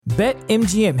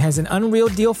BetMGM has an unreal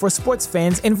deal for sports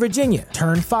fans in Virginia.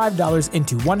 Turn $5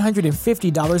 into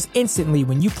 $150 instantly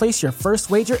when you place your first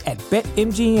wager at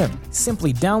BetMGM.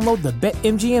 Simply download the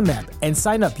BetMGM app and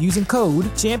sign up using code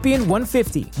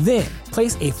Champion150. Then,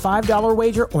 place a $5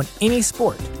 wager on any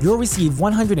sport. You'll receive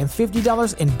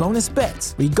 $150 in bonus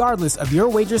bets, regardless of your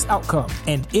wager's outcome.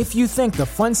 And if you think the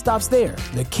fun stops there,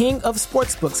 the King of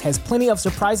Sportsbooks has plenty of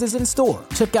surprises in store.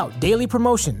 Check out daily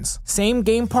promotions,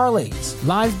 same-game parlays,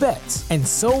 live bets, and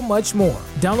so much more.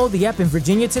 Download the app in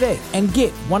Virginia today and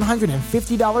get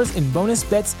 $150 in bonus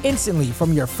bets instantly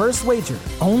from your first wager.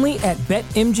 Only at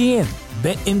BetMGM.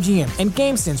 BetMGM and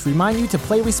GameSense remind you to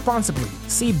play responsibly.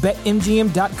 See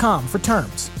BetMGM.com for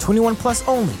terms. 21 plus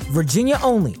only. Virginia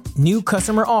only. New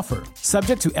customer offer.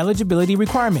 Subject to eligibility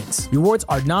requirements. Rewards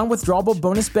are non-withdrawable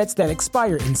bonus bets that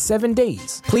expire in 7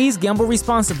 days. Please gamble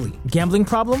responsibly. Gambling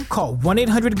problem? Call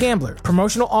 1-800-GAMBLER.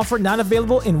 Promotional offer not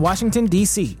available in Washington,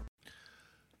 D.C.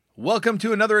 Welcome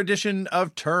to another edition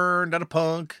of Turned Out a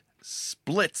Punk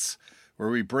Splits, where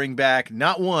we bring back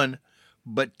not one,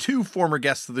 but two former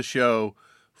guests of the show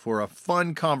for a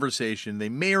fun conversation. They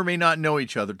may or may not know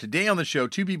each other. Today on the show,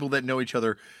 two people that know each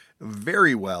other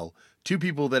very well. Two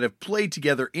people that have played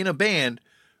together in a band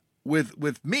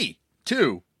with me,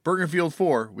 too. Bergenfield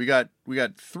 4. We got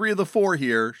three of the four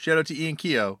here. Shout out to Ian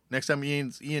Keogh. Next time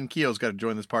Ian Keogh's got to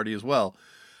join this party as well.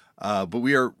 But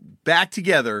we are back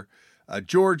together.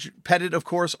 George Pettit, of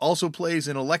course, also plays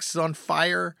in Alexis on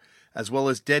Fire, as well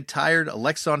as Dead Tired.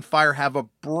 Alexis on Fire have a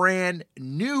brand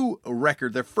new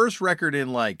record. Their first record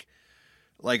in like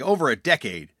over a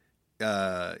decade.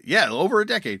 Over a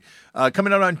decade.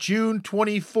 Coming out on June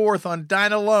 24th on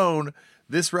Dine Alone.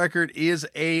 This record is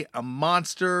a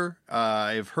monster.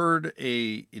 I've heard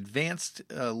a advanced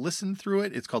listen through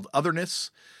it. It's called Otherness,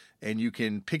 and you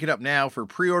can pick it up now for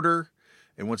pre-order.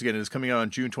 And once again, it is coming out on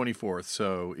June 24th,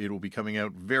 so it will be coming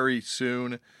out very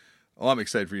soon. Oh, I'm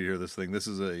excited for you to hear this thing. This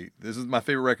is my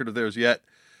favorite record of theirs yet.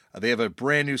 They have a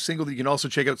brand new single that you can also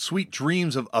check out, Sweet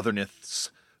Dreams of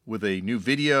Otherness, with a new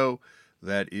video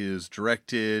that is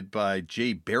directed by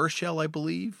Jay Baruchel, I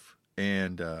believe.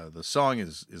 And the song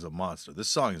is a monster. This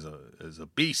song is a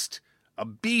beast. A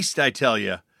beast, I tell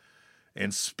you.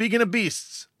 And speaking of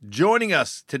beasts, joining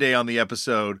us today on the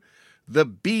episode, the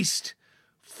beast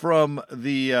from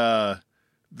the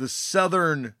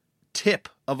southern tip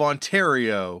of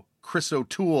Ontario, Chris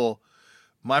O'Toole,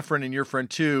 my friend and your friend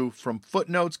too, from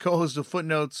Footnotes, co-host of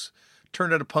Footnotes,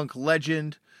 Turned Out a Punk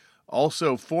legend,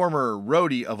 also former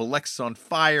roadie of Alexis on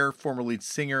Fire, former lead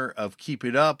singer of Keep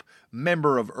It Up,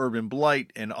 member of Urban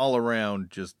Blight, and all around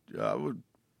just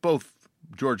both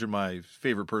George and my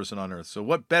favorite person on earth. So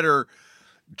what better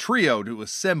trio to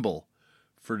assemble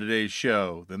for today's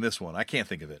show than this one? I can't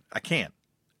think of it. I can't.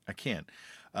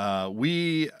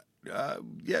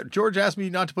 George asked me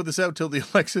not to put this out till the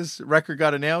Alexis record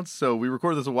got announced, so we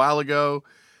recorded this a while ago,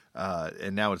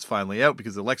 and now it's finally out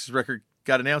because the Alexis record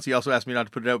got announced. He also asked me not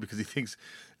to put it out because he thinks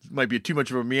it might be too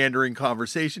much of a meandering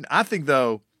conversation. I think,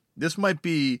 though, this might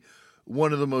be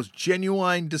one of the most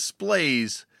genuine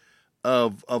displays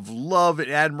of love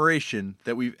and admiration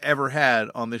that we've ever had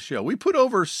on this show. We put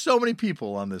over so many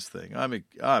people on this thing. I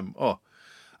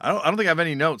don't think I have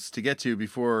any notes to get to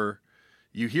before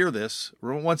you hear this.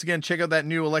 Once again, check out that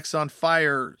new Alexis on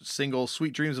Fire single,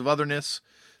 Sweet Dreams of Otherness.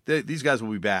 These guys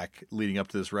will be back leading up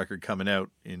to this record coming out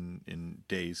in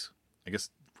days. I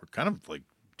guess we're kind of like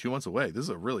 2 months away. This is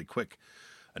a really quick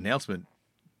announcement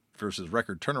versus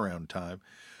record turnaround time.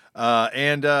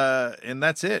 And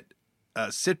that's it.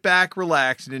 Sit back,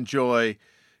 relax, and enjoy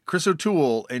Chris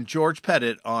O'Toole and George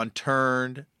Pettit on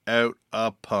Turned Out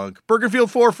a Punk.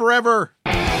 Bergenfield 4 forever!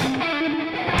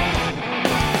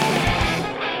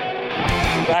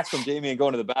 Back from Damien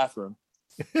going to the bathroom.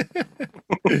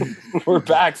 We're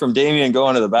back from Damien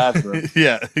going to the bathroom.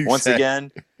 Yeah. Exactly. Once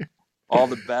again, all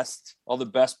the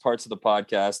best parts of the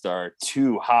podcast are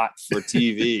too hot for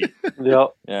TV. Yep.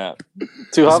 Yeah.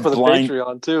 Too hot for the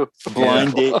Patreon too.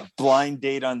 Blind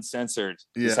date uncensored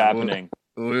is happening.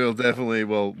 We'll definitely.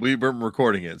 Well, we weren't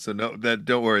recording it, so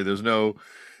don't worry. There's no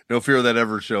fear of that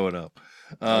ever showing up.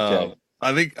 Okay.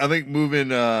 I think moving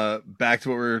back to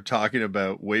what we were talking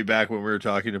about way back when we were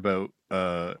talking about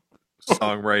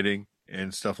songwriting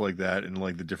and stuff like that, and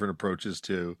like the different approaches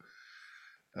to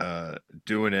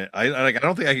doing it. I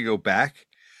don't think I could go back.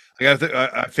 Like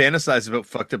I fantasize about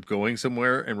fucked up going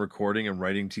somewhere and recording and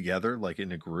writing together, like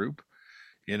in a group.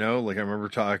 You know, like I remember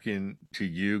talking to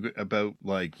you about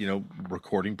like, you know,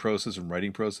 recording process and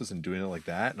writing process and doing it like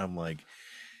that, and I'm like,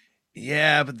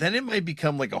 yeah, but then it might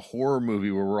become like a horror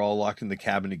movie where we're all locked in the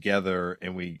cabin together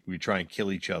and we try and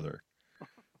kill each other.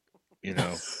 You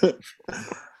know?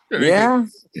 Yeah.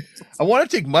 I want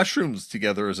to take mushrooms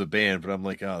together as a band, but I'm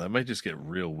like, oh, that might just get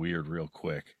real weird real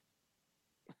quick.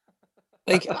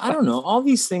 Like, I don't know. All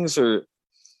these things are,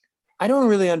 I don't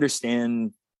really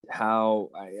understand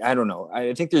how, I don't know.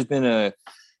 I think there's been a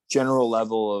general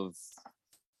level of,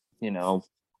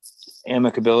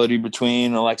 amicability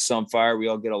between Alexisonfire. We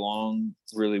all get along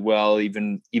really well,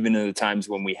 even in the times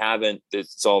when we haven't.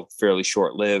 It's all fairly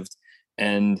short-lived.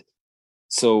 And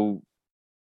so,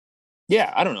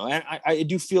 yeah, I don't know. I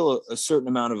do feel a certain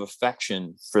amount of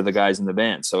affection for the guys in the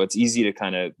band. So it's easy to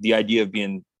kind of, the idea of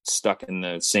being stuck in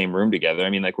the same room together. I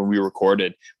mean, like when we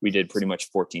recorded, we did pretty much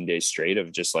 14 days straight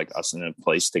of just like us in a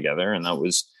place together. And that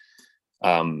was,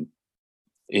 and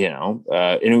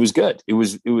it was good. It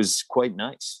was quite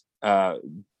nice.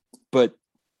 But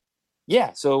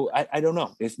yeah, so I don't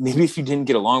know if you didn't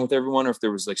get along with everyone, or if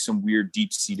there was like some weird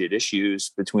deep seated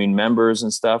issues between members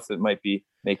and stuff that might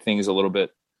make things a little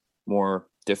bit more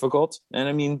difficult. And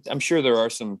I mean, I'm sure there are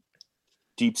some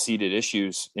deep seated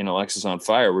issues in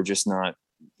Alexisonfire. We're just not,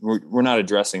 we're not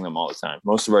addressing them all the time.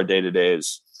 Most of our day to day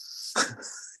is,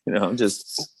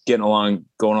 just going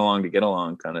along to get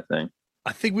along kind of thing.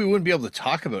 I think we wouldn't be able to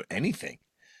talk about anything.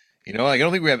 I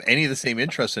don't think we have any of the same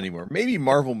interests anymore. Maybe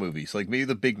Marvel movies, like maybe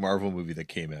the big Marvel movie that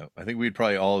came out. I think we'd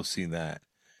probably all have seen that.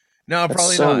 No, That's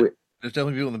probably so not. weird. There's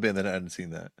definitely people in the band that hadn't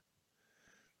seen that.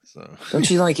 So don't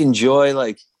you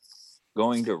enjoy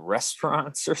going to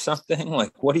restaurants or something?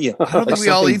 Like, what do you? I don't think we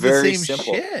all eat the same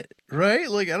simple shit, right?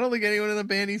 Like, I don't think anyone in the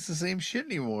band eats the same shit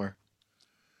anymore.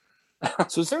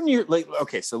 So is there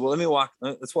okay, so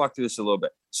let's walk through this a little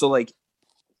bit. So like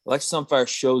Alexisonfire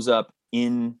shows up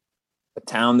in a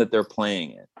town that they're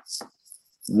playing in.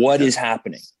 What is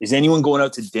happening? Is anyone going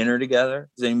out to dinner together?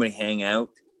 Does anybody hang out?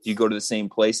 Do you go to the same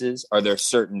places? Are there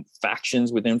certain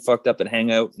factions within Fucked Up that hang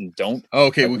out and don't?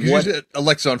 Okay, well, because you said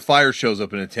Alexisonfire shows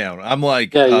up in a town. I'm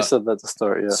like, yeah, you said that's a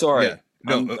story. Yeah, sorry, yeah,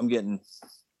 no, I'm getting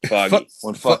foggy.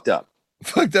 Fucked Up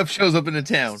shows up in a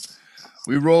town.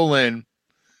 We roll in,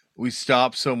 we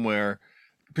stop somewhere,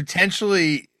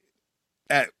 potentially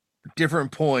at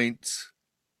different points.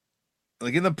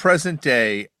 Like in the present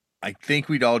day, I think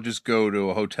we'd all just go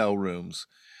to hotel rooms.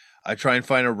 I try and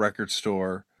find a record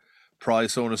store, probably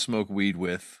someone to smoke weed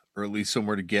with, or at least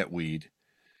somewhere to get weed.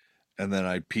 And then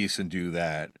I'd piece and do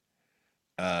that.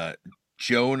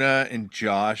 Jonah and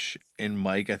Josh and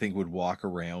Mike, I think, would walk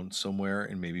around somewhere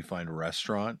and maybe find a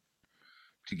restaurant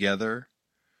together.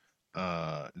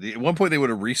 At one point they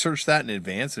would have researched that in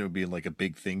advance, and it would be like a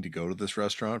big thing to go to this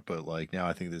restaurant. But like now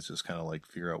I think it's just kind of like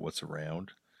figure out what's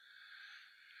around.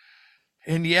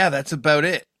 And yeah, that's about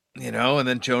it, and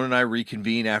then Joan and I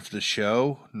reconvene after the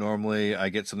show. Normally I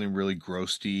get something really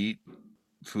gross to eat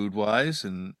food wise.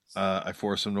 And, I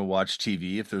force them to watch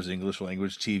TV if there's English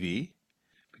language TV,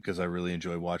 because I really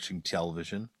enjoy watching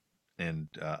television and,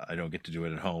 I don't get to do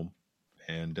it at home.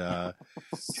 And,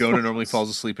 Jonah normally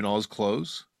falls asleep in all his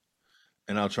clothes,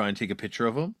 and I'll try and take a picture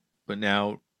of him. But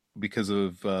now because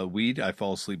of, weed, I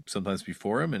fall asleep sometimes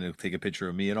before him, and he'll take a picture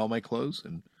of me in all my clothes.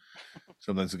 And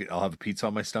sometimes I'll have a pizza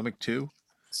on my stomach too,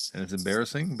 and it's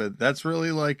embarrassing. But that's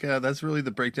really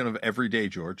the breakdown of every day,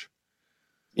 George.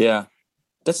 Yeah,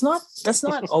 that's not it's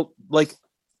not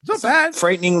bad.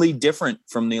 Frighteningly different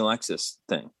from the Alexis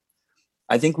thing.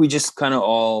 I think we just kind of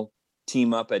all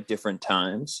team up at different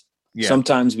times. Yeah.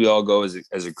 Sometimes we all go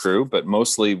as a crew, but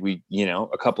mostly we,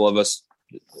 a couple of us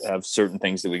have certain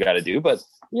things that we got to do, but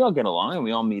we all get along and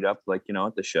we all meet up at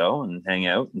the show and hang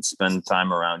out and spend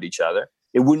time around each other.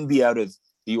 It wouldn't be out of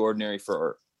the ordinary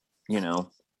for,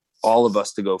 all of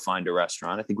us to go find a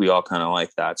restaurant. I think we all kind of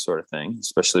like that sort of thing,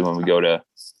 especially when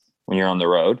you're on the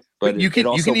road. But you can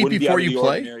eat before you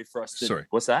play? For us to, sorry.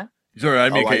 What's that? Sorry,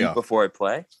 I eat before I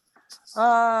play?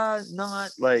 Not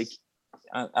like,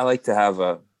 I like to have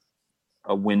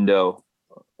a window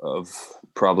of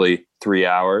probably 3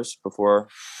 hours before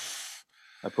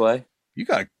I play. You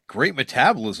got great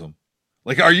metabolism.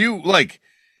 Like, are you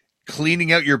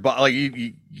cleaning out your body?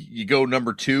 Like you go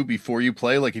number 2 before you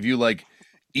play? Like, if you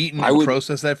eaten and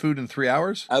process that food in 3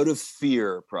 hours? Out of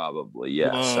fear, probably.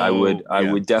 Yes. Whoa,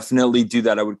 I would definitely do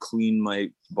that. I would clean my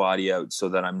body out so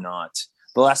that I'm not.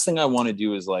 The last thing I want to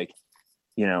do is I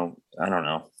don't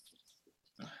know.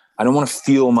 I don't want to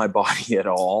feel my body at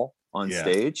all on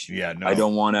stage. Yeah, no. I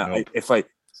don't want to. Nope.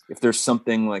 If there's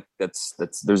something that's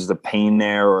there's the pain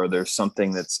there, or there's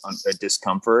something that's a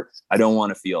discomfort, I don't want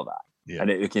to feel that. Yeah.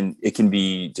 And it can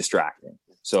be distracting.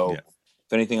 So if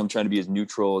anything, I'm trying to be as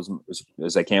neutral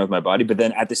as I can with my body. But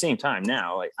then at the same time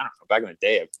now, I don't know, back in the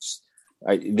day,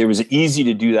 there was easy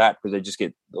to do that because I just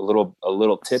get a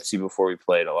little tipsy before we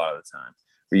played a lot of the time,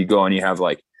 where you go and you have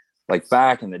like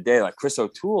back in the day, like Chris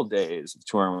O'Toole days of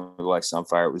touring with Lights on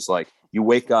Fire, it was like you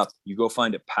wake up, you go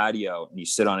find a patio and you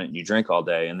sit on it and you drink all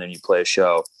day, and then you play a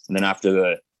show. And then after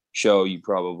the show, you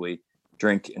probably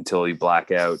drink until you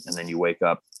black out, and then you wake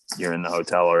up, you're in the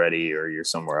hotel already or you're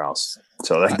somewhere else.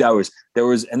 So like there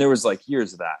was like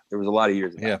years of that. There was a lot of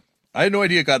years of that. Yeah. I had no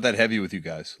idea it got that heavy with you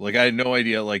guys. Like I had no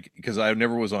idea, like, because I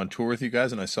never was on tour with you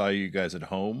guys, and I saw you guys at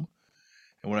home.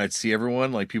 And when I'd see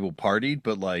everyone, like people partied,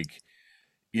 but like,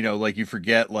 you know, like you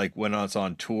forget, like when it's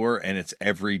on tour and it's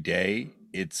every day,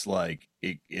 it's like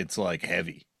it's like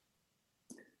heavy.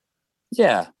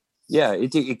 Yeah,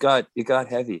 it got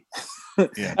heavy.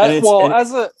 Yeah.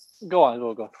 Go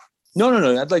on.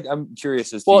 No. I'm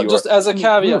curious as to well, just as a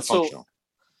caveat.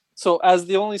 So as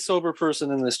the only sober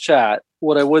person in this chat,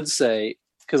 what I would say,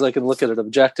 because I can look at it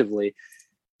objectively,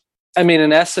 I mean,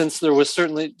 in essence, there were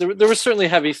certainly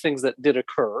heavy things that did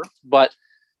occur, but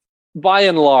by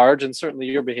and large, and certainly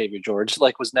your behavior, George,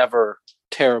 like was never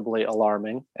terribly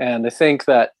alarming. And I think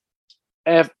that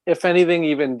if anything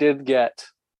even did get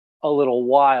a little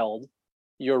wild,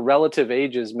 your relative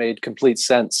ages made complete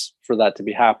sense for that to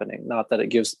be happening. Not that it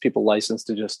gives people license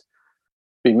to just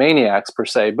be maniacs per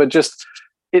se, but just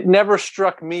it never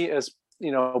struck me as,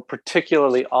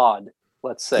 particularly odd,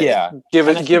 let's say. Yeah.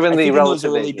 Given the relative those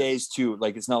early ages. days too,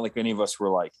 like it's not like any of us were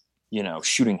like,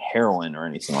 shooting heroin or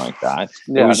anything like that.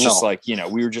 Yeah, it was just like,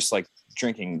 we were just like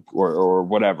drinking or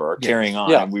whatever, carrying on.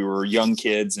 Yeah. And we were young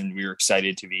kids and we were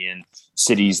excited to be in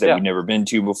cities that we'd never been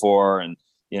to before, and,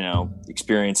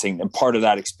 experiencing. And part of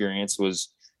that experience was,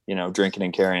 drinking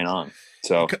and carrying on.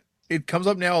 So it comes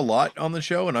up now a lot on the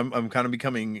show, and I'm kind of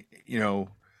becoming,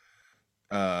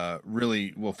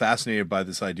 really fascinated by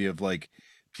this idea of like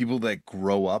people that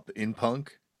grow up in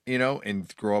punk,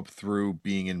 and grow up through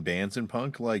being in bands in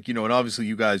punk, like, and obviously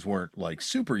you guys weren't like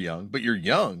super young, but you're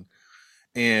young,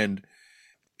 and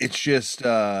it's just,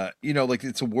 like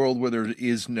it's a world where there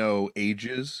is no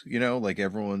ages, like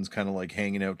everyone's kind of like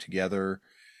hanging out together,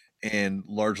 and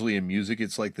largely in music,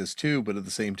 it's like this too. But at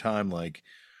the same time, like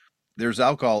there's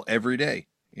alcohol every day,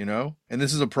 and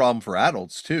this is a problem for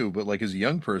adults too. But like as a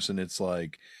young person, it's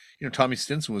like, Tommy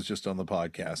Stinson was just on the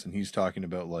podcast, and he's talking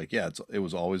about like, yeah, it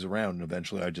was always around. And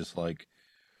eventually I just like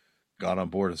got on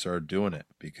board and started doing it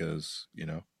because,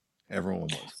 everyone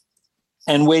was.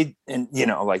 And Wade,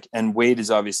 and Wade is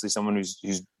obviously someone who's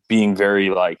being very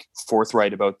like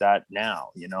forthright about that now,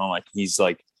 like he's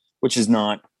like, which is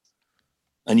not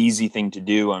an easy thing to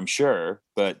do, I'm sure,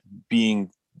 but being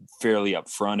fairly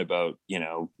upfront about,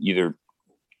 either,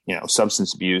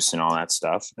 substance abuse and all that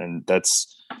stuff. And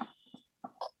that's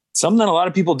something that a lot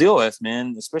of people deal with,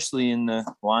 man, especially in the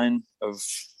line of,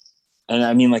 and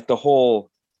I mean, like the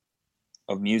whole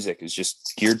of music is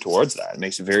just geared towards that. It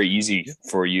makes it very easy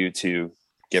for you to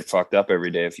get fucked up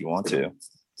every day if you want to.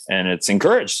 And it's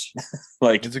encouraged.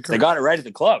 Like they got it right at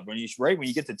the club when you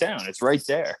get to town, it's right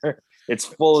there. It's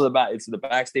full of the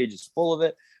backstage is full of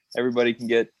it. Everybody can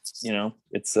get,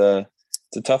 it's a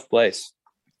tough place.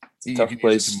 It's a tough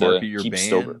place to market your keep band.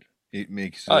 Sober. It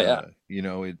makes,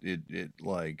 it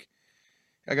like,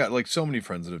 I got like so many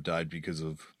friends that have died because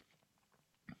of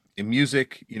in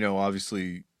music,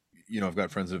 obviously, I've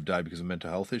got friends that have died because of mental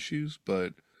health issues,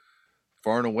 but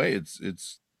far and away,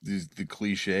 it's the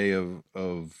cliche of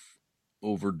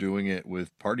overdoing it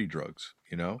with party drugs,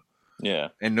 Yeah.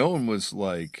 And no one was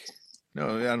like,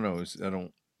 no, I don't know. I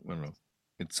don't know.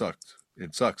 It sucked.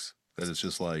 It sucks that it's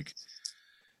just like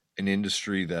an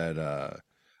industry that,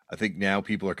 I think now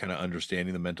people are kind of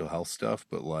understanding the mental health stuff,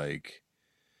 but like,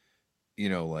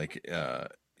 how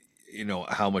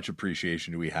much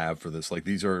appreciation do we have for this? Like,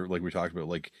 these are, like we talked about,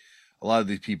 like a lot of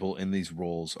these people in these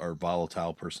roles are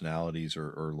volatile personalities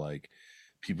or like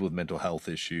people with mental health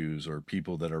issues or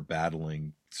people that are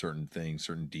battling certain things,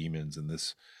 certain demons. And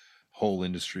this whole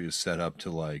industry is set up to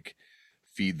like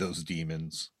feed those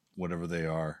demons, whatever they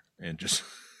are. And just,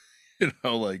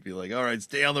 like be like, all right,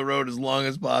 stay on the road as long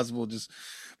as possible. Just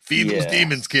feed those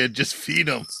demons, kid. Just feed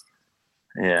them.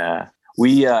 Yeah.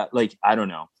 We, I don't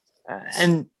know.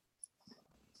 And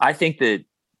I think that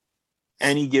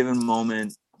any given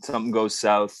moment, something goes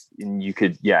south and you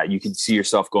could see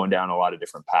yourself going down a lot of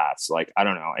different paths. Like, I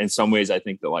don't know. In some ways, I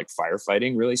think that like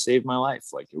firefighting really saved my life.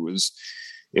 Like it was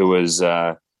because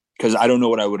I don't know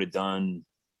what I would have done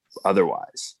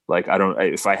otherwise. Like,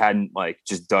 if I hadn't like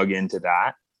just dug into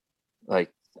that,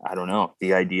 like, I don't know,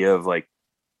 the idea of like,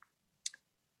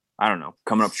 I don't know,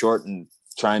 coming up short and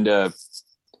trying to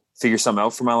figure something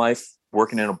out for my life,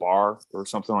 working in a bar or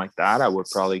something like that, I would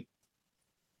probably,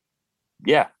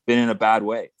 been in a bad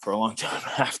way for a long time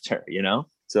after,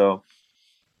 So,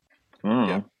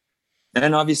 Yeah.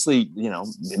 And obviously,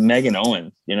 Meg and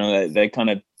Owen, they kind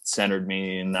of centered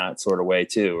me in that sort of way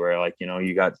too, where like,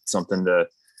 you got something to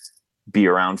be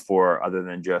around for other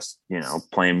than just,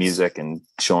 playing music and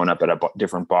showing up at a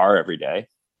different bar every day.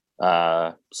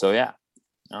 So yeah,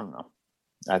 I don't know.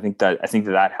 I think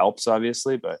that helps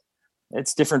obviously, but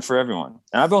it's different for everyone.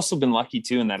 And I've also been lucky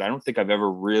too, in that I don't think I've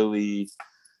ever really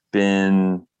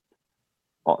been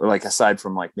like, aside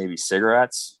from like maybe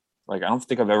cigarettes, like I don't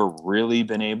think I've ever really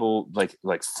been able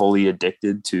like fully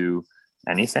addicted to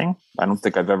anything. I don't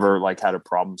think I've ever like had a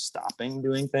problem stopping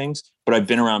doing things, but I've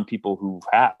been around people who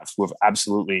have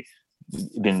absolutely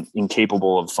been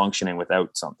incapable of functioning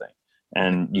without something.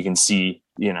 And you can see,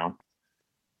 yeah.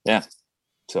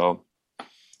 So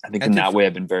I think in that way,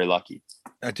 I've been very lucky.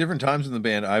 At different times in the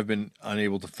band, I've been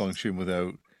unable to function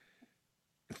without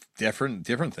different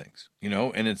things,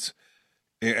 and it's,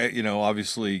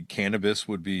 obviously cannabis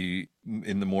would be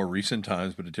in the more recent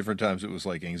times, but at different times it was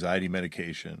like anxiety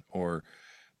medication, or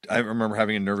I remember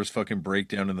having a nervous fucking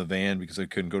breakdown in the van because I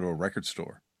couldn't go to a record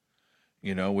store,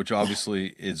 which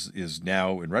obviously is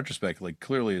now in retrospect, like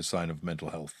clearly a sign of mental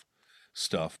health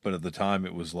stuff. But at the time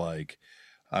it was like,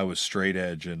 I was straight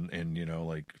edge and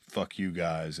like, fuck you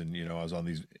guys. And, I was on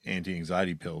these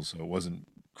anti-anxiety pills. So it wasn't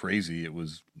crazy. It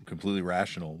was completely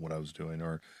rational what I was doing.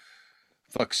 Or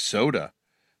fuck soda,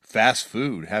 fast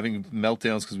food, having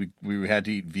meltdowns because we had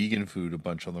to eat vegan food a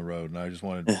bunch on the road. And I just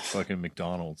wanted fucking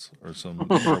McDonald's or some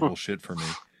terrible shit for me.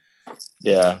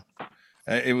 Yeah.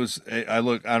 It was, I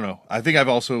don't know. I think I've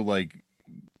also like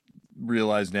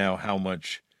realized now how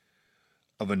much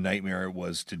of a nightmare it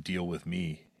was to deal with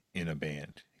me in a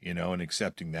band, and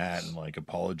accepting that and like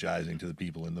apologizing to the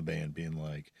people in the band, being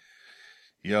like,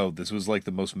 yo, this was like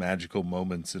the most magical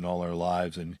moments in all our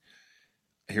lives. And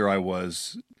here I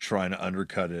was trying to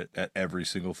undercut it at every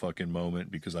single fucking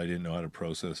moment because I didn't know how to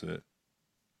process it.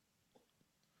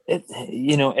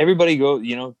 Everybody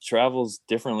travels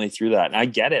differently through that. And I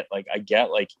get it. Like,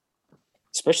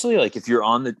 especially like if you're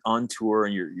on tour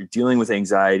and you're dealing with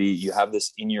anxiety, you have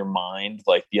this in your mind,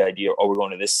 like the idea, oh, we're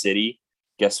going to this city.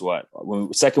 Guess what?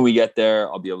 Second we get there,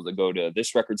 I'll be able to go to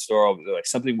this record store. Like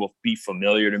something will be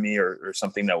familiar to me, or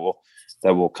something that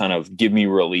will kind of give me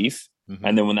relief. Mm-hmm.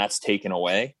 And then when that's taken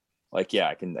away, like, yeah,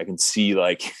 I can see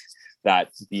like that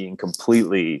being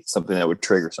completely something that would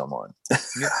trigger someone.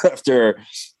 Yeah.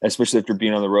 especially after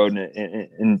being on the road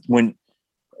and when,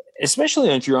 especially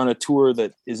if you're on a tour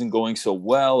that isn't going so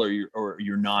well, or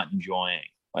you're not enjoying,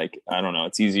 like, I don't know,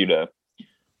 it's easy to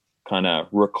kind of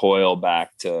recoil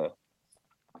back to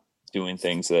doing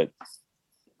things that,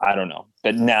 I don't know,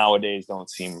 that nowadays don't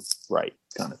seem right,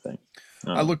 kind of thing.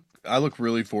 I look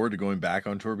really forward to going back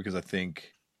on tour, because I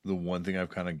think the one thing I've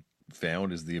kind of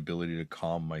found is the ability to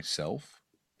calm myself,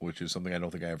 which is something I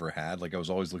don't think I ever had. Like, I was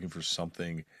always looking for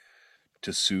something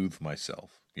to soothe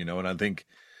myself, and I think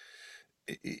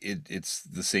it's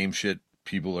the same shit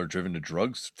people are driven to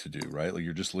drugs to do, right? Like,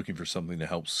 you're just looking for something to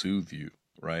help soothe you,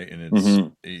 right? And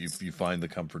it's if you find the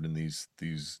comfort in these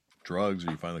drugs,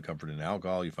 or you find the comfort in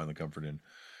alcohol, you find the comfort in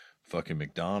fucking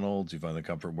McDonald's, you find the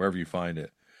comfort wherever you find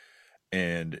it.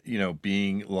 And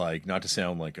being like, not to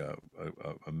sound like a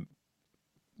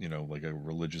like a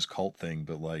religious cult thing,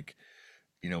 but like,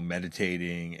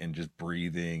 meditating and just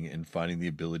breathing and finding the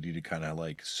ability to kind of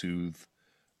like soothe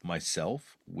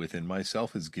myself within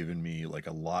myself has given me like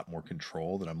a lot more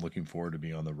control, that I'm looking forward to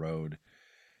being on the road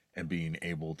and being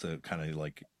able to kind of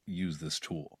like use this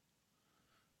tool.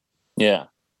 Yeah.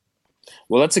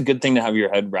 Well, that's a good thing to have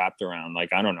your head wrapped around.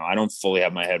 Like, I don't know, I don't fully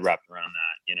have my head wrapped around that.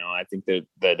 I think that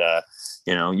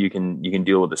you can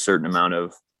deal with a certain amount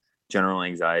of general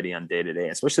anxiety on day to day,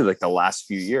 especially like the last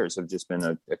few years have just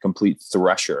been a complete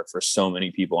thresher for so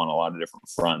many people on a lot of different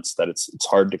fronts, that it's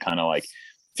hard to kind of like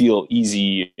feel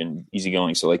easy and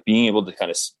easygoing. So like being able to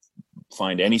kind of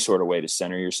find any sort of way to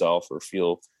center yourself or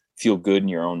feel good in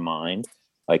your own mind,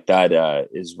 like that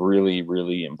is really,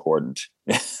 really important.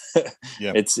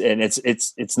 Yeah.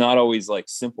 It's not always like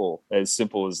simple as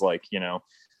like,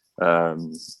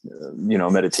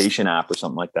 meditation app or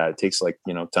something like that. It takes like,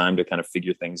 time to kind of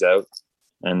figure things out.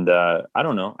 And I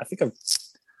don't know. I think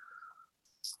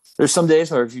there's some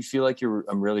days where if you feel like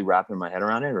I'm really wrapping my head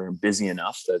around it, or I'm busy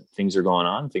enough that things are going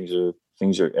on,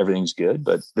 everything's good.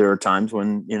 But there are times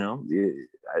when,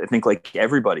 I think like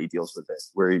everybody deals with it,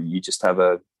 where you just have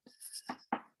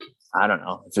I don't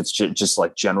know if it's just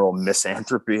like general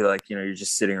misanthropy, like, you're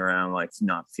just sitting around like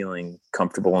not feeling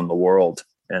comfortable in the world.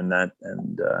 I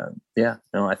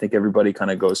think everybody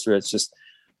kind of goes through it. It's just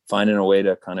finding a way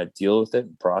to kind of deal with it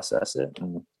and process it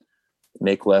and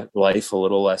make life a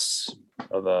little less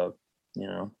of a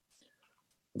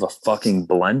fucking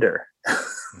blender.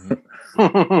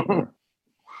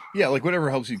 Yeah, like whatever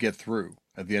helps you get through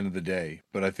at the end of the day.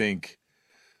 But I think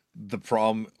the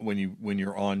problem when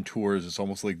you're on tours, it's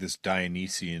almost like this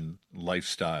Dionysian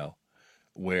lifestyle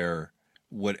where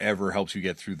whatever helps you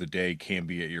get through the day can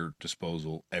be at your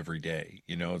disposal every day.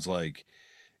 You know, it's like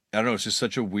I don't know, it's just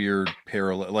such a weird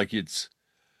parallel. Like it's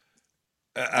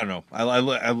I don't know. I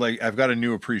like I've got a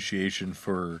new appreciation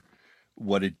for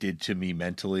what it did to me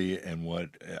mentally and what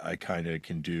I kind of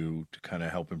can do to kind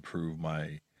of help improve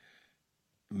my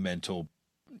mental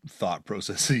thought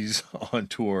processes on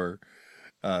tour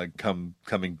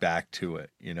coming back to it,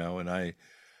 you know. And I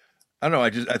don't know, I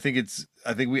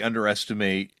think we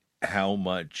underestimate how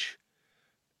much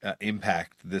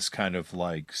impact this kind of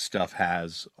like stuff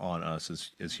has on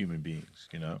us as human beings,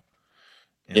 you know.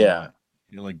 And Yeah.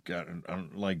 you know,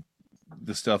 like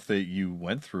the stuff that you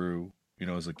went through, you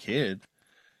know, as a kid,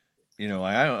 you know,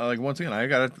 I like once again I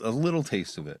got a little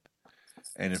taste of it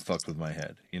and it fucked with my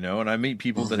head, you know. And I meet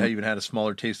people that even had a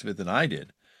smaller taste of it than I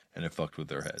did, and it fucked with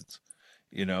their heads,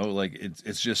 you know. Like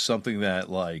it's just something that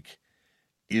like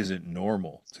isn't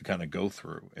normal to kind of go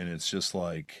through, and it's just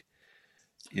like,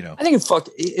 you know. I think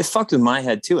it fucked with my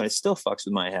head too, and it still fucks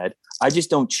with my head. I just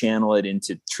don't channel it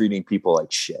into treating people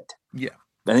like shit. Yeah,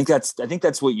 I think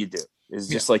that's what you do. Is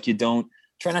just like you don't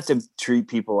try not to treat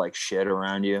people like shit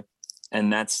around you,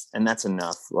 and that's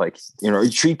enough. Like, you know, you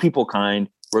treat people kind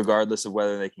regardless of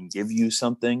whether they can give you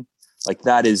something. Like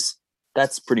that's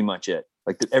pretty much it.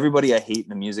 Like everybody I hate in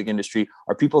the music industry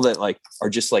are people that like are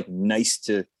just like nice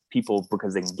to people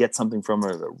because they can get something from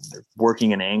her, they're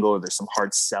working an angle, or there's some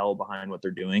hard sell behind what they're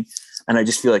doing. And I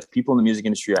just feel like people in the music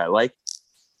industry I like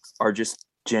are just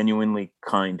genuinely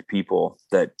kind people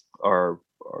that are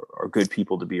good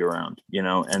people to be around, you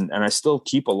know. And I still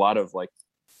keep a lot of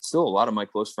my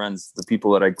close friends, the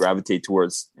people that I gravitate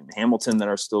towards in Hamilton that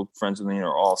are still friends with me,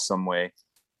 are all some way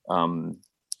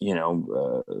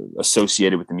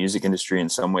associated with the music industry in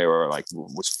some way, or like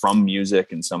was from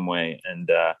music in some way.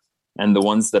 And the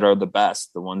ones that are the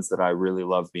best, the ones that I really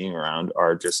love being around,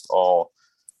 are just all,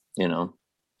 you know,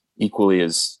 equally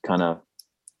as kind of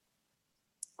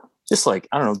just like,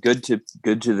 I don't know, good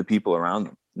to the people around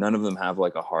them. None of them have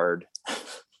like a hard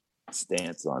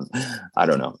stance on, I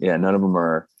don't know. Yeah. None of them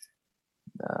are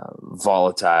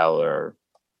volatile or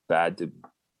bad to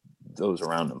those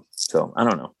around them. So I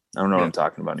don't know what I'm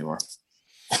talking about anymore.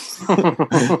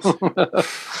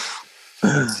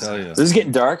 I tell you. This is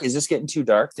getting dark. Is this getting too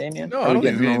dark, Damien? No, I don't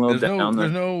think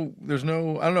there's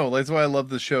no. I don't know. That's why I love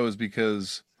this show, is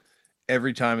because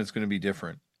every time it's going to be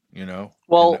different, you know.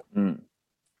 Well,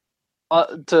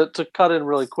 to cut in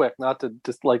really quick, not to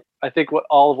just like, I think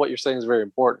all of what you're saying is very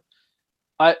important.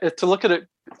 To look at it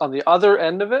on the other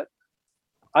end of it,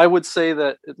 I would say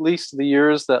that at least the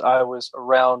years that I was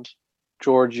around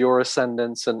George, your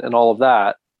ascendance, and all of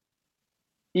that,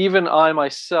 even I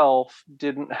myself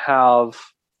didn't have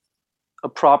a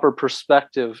proper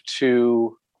perspective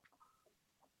to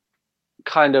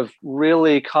kind of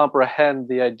really comprehend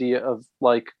the idea of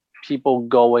like people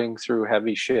going through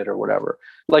heavy shit or whatever.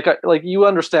 Like you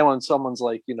understand when someone's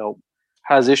like, you know,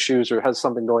 has issues or has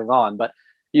something going on, but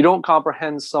you don't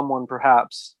comprehend someone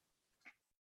perhaps,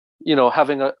 you know,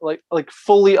 having a like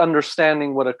fully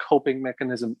understanding what a coping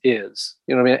mechanism is,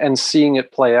 you know what I mean, and seeing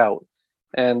it play out.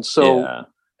 And so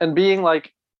and being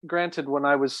like, granted, when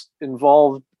I was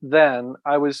involved then,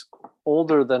 I was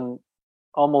older than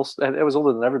I was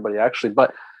older than everybody actually,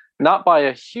 but not by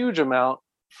a huge amount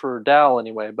for Dal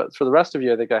anyway. But for the rest of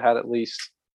you, I think I had at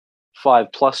least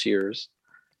 5+ years.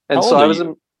 And How so old are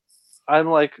you? I'm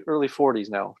like early 40s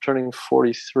now, turning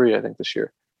 43, I think, this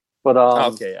year. But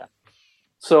okay, yeah. Well,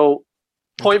 So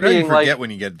point being, you forget like, when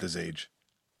you get this age.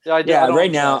 Yeah, I do. Yeah,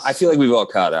 right now I feel like we've all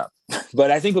caught up.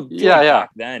 But I think back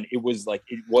then it was like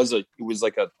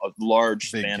a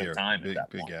large Big span year. of time Big at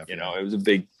that point. gap, you know, it was a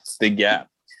big gap.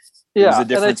 Yeah, There's a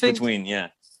difference and I think, between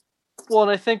Well,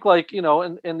 and I think, like, you know,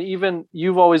 and even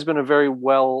you've always been a very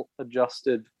well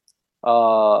adjusted, you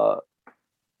know,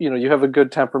 you have a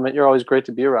good temperament. You're always great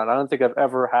to be around. I don't think I've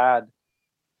ever had,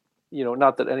 you know,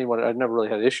 not that anyone, I've never really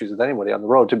had issues with anybody on the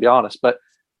road, to be honest, but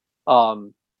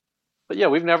yeah,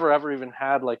 we've never ever even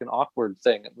had like an awkward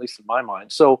thing, at least in my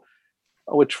mind. So,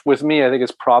 which with me, I think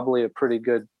is probably a pretty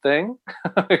good thing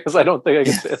because I don't think I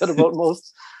can say that about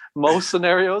most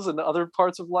scenarios and other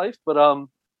parts of life. But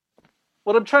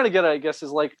what I'm trying to get at, I guess,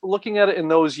 is like looking at it in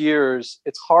those years,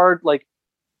 it's hard. Like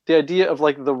the idea of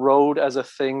like the road as a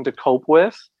thing to cope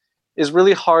with is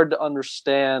really hard to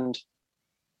understand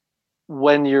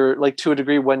when you're like, to a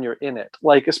degree, when you're in it,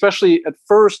 like, especially at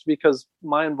first, because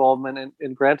my involvement,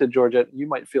 and granted, Georgia, you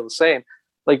might feel the same,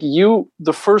 like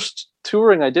the first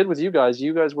touring I did with you guys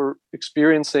were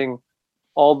experiencing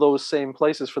all those same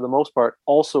places for the most part,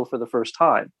 also for the first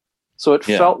time. So it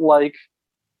felt like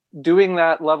doing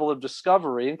that level of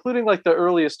discovery, including like the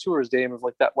earliest tours, Dame, of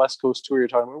like that West Coast tour you're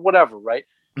talking about, whatever, right?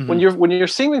 Mm-hmm. When you're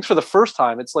seeing things for the first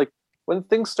time, it's like when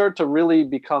things start to really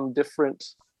become different.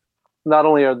 Not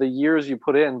only are the years you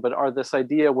put in, but are this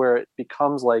idea where it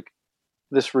becomes like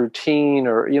this routine,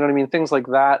 or you know what I mean? Things like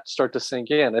that start to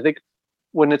sink in. I think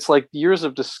when it's like years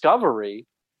of discovery,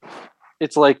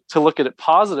 it's like, to look at it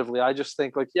positively, I just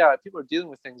think like, yeah, people are dealing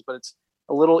with things, but it's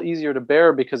a little easier to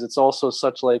bear because it's also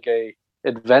such like a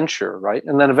adventure, right?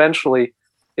 And then eventually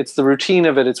it's the routine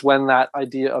of it. It's when that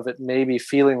idea of it maybe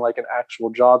feeling like an actual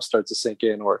job starts to sink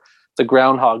in, or the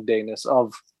Groundhog Dayness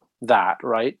of that,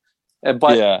 right?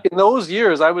 But in those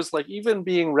years, I was like, even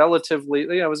being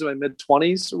relatively, I was in my mid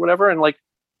 20s or whatever, and like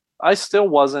I still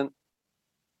wasn't.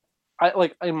 I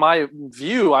like, in my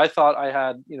view, I thought I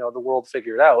had, the world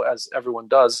figured out, as everyone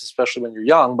does, especially when you're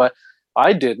young, but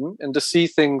I didn't. And to see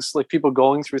things like people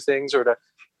going through things, or to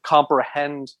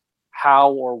comprehend how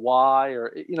or why,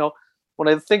 or, when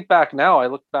I think back now, I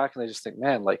look back and I just think,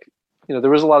 man, like,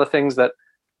 there was a lot of things that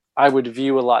I would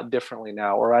view a lot differently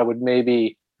now, or I would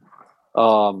maybe,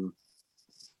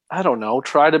 I don't know,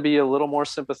 try to be a little more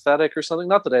sympathetic or something.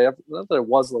 Not that I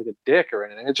was like a dick or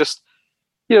anything. It just,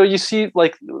 you see,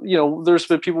 like, there's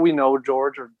been people we know,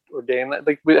 George or Dane, that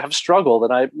like we have struggled,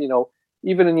 and I,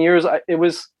 even in years,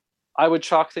 I would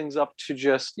chalk things up to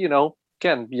just,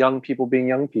 again, young people being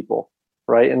young people,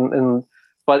 right?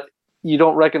 But you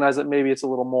don't recognize that maybe it's a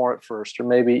little more at first, or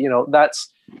maybe,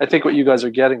 that's, I think, what you guys are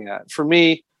getting at. For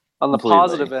me, on the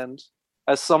positive end,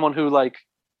 as someone who, like,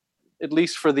 at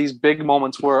least for these big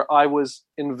moments where I was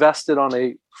invested on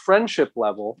a friendship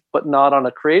level, but not on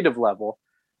a creative level,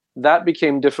 that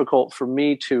became difficult for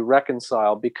me to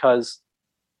reconcile, because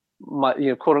my,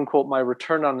 quote unquote, my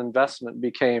return on investment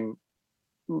became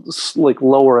like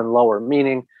lower and lower.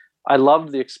 Meaning, I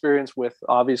loved the experience with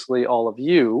obviously all of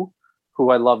you,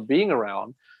 who I loved being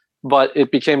around, but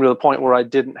it became to the point where I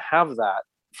didn't have that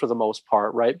for the most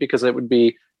part, right? Because I would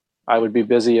be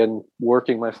busy and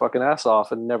working my fucking ass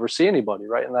off and never see anybody,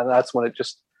 right? And then that's when it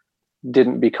just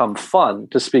didn't become fun,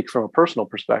 to speak from a personal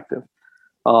perspective.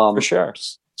 For sure.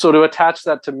 So to attach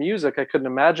that to music, I couldn't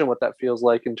imagine what that feels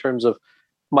like, in terms of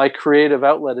my creative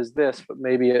outlet is this, but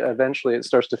maybe eventually it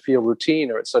starts to feel routine,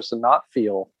 or it starts to not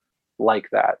feel like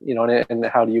that, and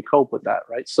how do you cope with that,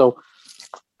 right? So,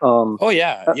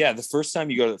 the first time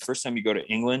you go to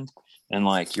England, and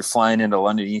like you're flying into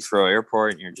London Heathrow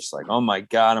Airport, and you're just like, oh my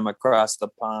God, I'm across the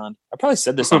pond. I probably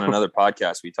said this on another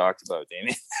podcast we talked about,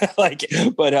 Damien.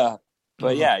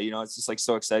 But yeah, it's just like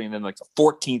so exciting. And then like the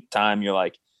 14th time, you're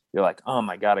like, oh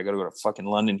my God, I got to go to fucking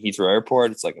London Heathrow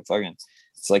Airport. It's like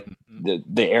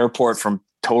the airport from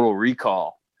Total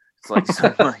Recall. It's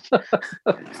like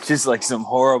just like some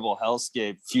horrible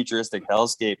hellscape, futuristic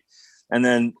hellscape. And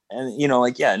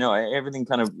everything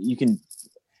kind of, you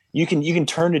can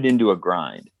turn it into a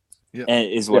grind. Yep.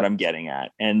 Is what I'm getting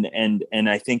at. And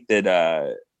I think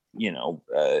that,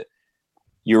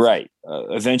 you're right.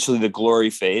 Eventually the glory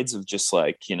fades of just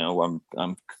like,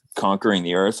 I'm conquering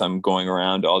the earth. I'm going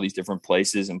around to all these different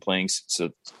places and playing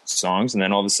songs. And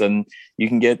then all of a sudden you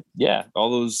can get,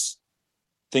 all those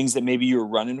things that maybe you were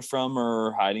running from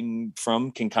or hiding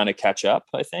from can kind of catch up,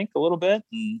 I think, a little bit.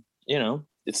 And,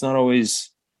 it's not always,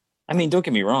 I mean, don't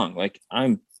get me wrong. Like,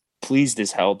 I'm pleased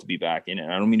as hell to be back in it.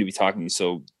 I don't mean to be talking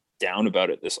so down about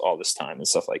it all this time and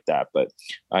stuff like that, but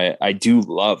I do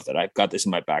love that I've got this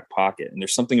in my back pocket. And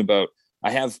there's something about,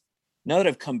 now that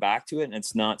I've come back to it, and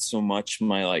it's not so much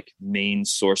my like main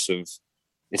source of,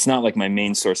 it's not like my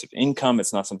main source of income.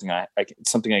 It's not something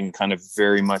it's something I can kind of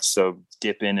very much so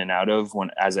dip in and out of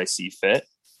as I see fit.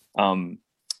 I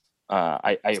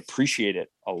appreciate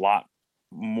it a lot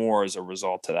more as a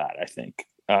result of that, I think.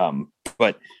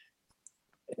 But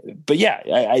yeah,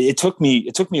 it took me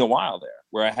a while there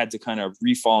where I had to kind of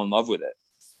re-fall in love with it.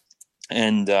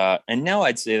 And now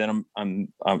I'd say that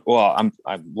I'm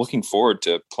looking forward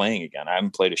to playing again. I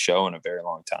haven't played a show in a very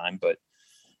long time, but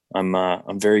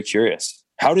I'm very curious.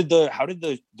 How did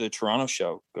the Toronto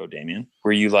show go, Damien?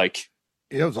 Were you like,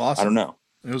 it was awesome. I don't know.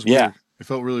 It was weird. It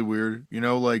felt really weird.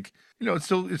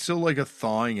 It's still like a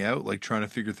thawing out, like trying to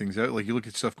figure things out. Like you look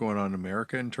at stuff going on in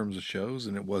America in terms of shows,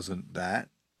 and it wasn't that,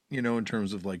 in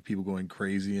terms of like people going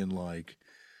crazy and like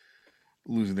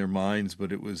losing their minds,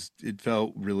 but it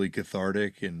felt really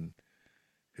cathartic, and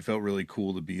it felt really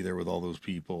cool to be there with all those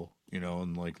people,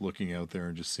 and like looking out there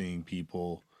and just seeing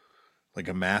people, like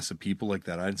a mass of people like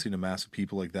that. I hadn't seen a mass of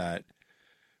people like that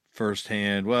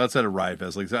firsthand. Well, it's at a Riot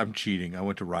Fest. Like, I'm cheating. I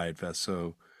went to Riot Fest,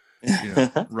 so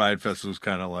Riot Fest was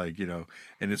kind of like,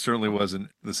 and it certainly wasn't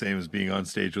the same as being on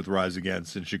stage with Rise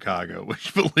Against in Chicago,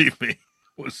 which, believe me,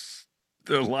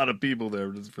 there are a lot of people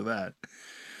there just for that.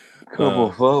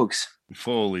 Couple folks.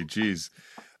 Holy jeez.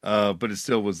 But it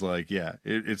still was like,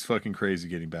 it's fucking crazy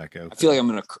getting back out. I feel like I'm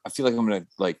gonna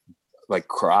like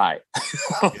cry.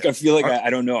 I feel like I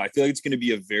don't know. I feel like it's gonna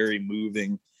be a very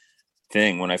moving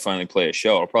thing when I finally play a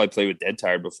show. I'll probably play with Dead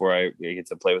Tired before I get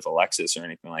to play with Alexis or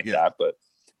anything like that. But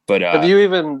have you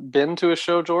even been to a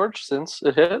show, George, since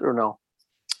it hit or no?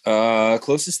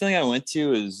 Closest thing I went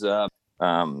to is it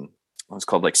was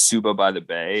called like Suba by the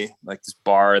Bay, like this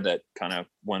bar that kind of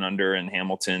went under in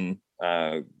Hamilton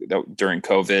during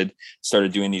COVID.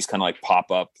 Started doing these kind of like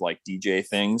pop-up like DJ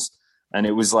things, and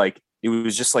it was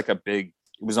just like it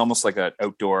was almost like an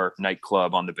outdoor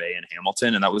nightclub on the bay in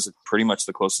Hamilton, and that was pretty much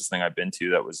the closest thing I've been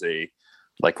to that was a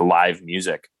like live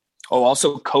music. Oh,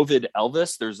 also COVID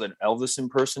Elvis. There's an Elvis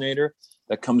impersonator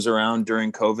that comes around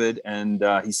during COVID, and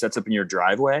he sets up in your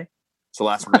driveway. So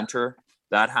last winter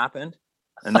that happened,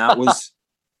 and that was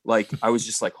like, I was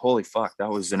just like, holy fuck, that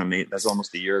was an amazing. That's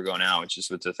almost a year ago now. It's just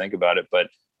to think about it, but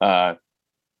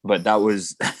that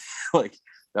was like,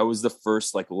 that was the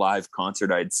first like live concert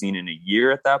I'd seen in a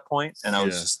year at that point, and I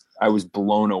was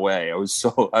blown away. I was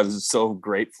so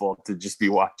grateful to just be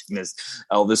watching this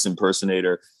Elvis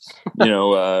impersonator,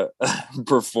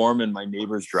 perform in my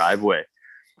neighbor's driveway,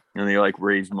 and they like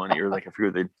raise money, or like I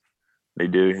forget what they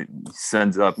do. He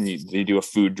sends up and they do a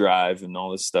food drive and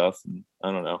all this stuff. And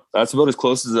I don't know. That's about as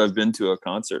close as I've been to a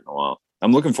concert in a while.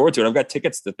 I'm looking forward to it. I've got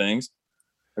tickets to things.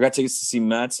 I got tickets to see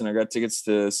Mets, and I got tickets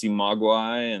to see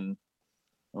Mogwai, and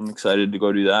I'm excited to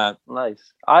go do that.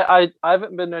 Nice. I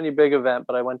haven't been to any big event,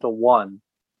 but I went to one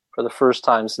for the first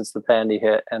time since the pandy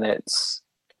hit, and it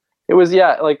was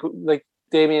like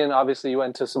Damien. Obviously, you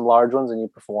went to some large ones and you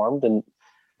performed, and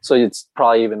so it's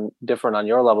probably even different on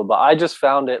your level. But I just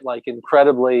found it like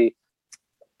incredibly,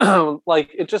 like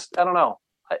it just, I don't know.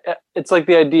 It's like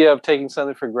the idea of taking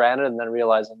something for granted and then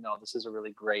realizing, no, this is a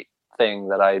really great thing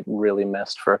that I really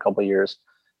missed for a couple of years.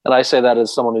 And I say that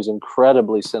as someone who's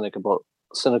incredibly cynical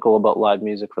about live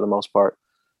music for the most part.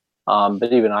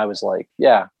 But even I was like,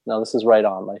 yeah, no, this is right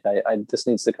on. Like this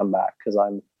needs to come back because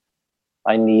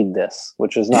I need this,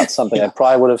 which is not something I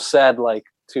probably would have said like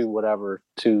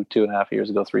 2.5 years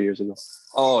ago, 3 years ago.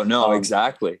 Oh no,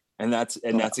 exactly. And that's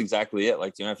exactly it.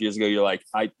 Like 2.5 years ago, you're like,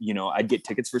 I'd get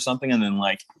tickets for something, and then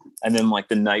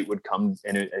the night would come,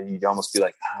 and you'd almost be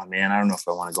like, oh man, I don't know if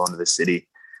I want to go into the city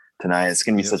tonight. It's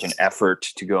going to be such an effort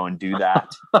to go and do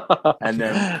that.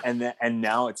 and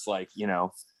now it's like,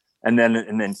 and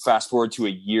then fast forward to a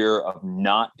year of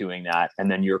not doing that. And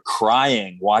then you're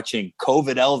crying, watching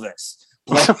COVID Elvis.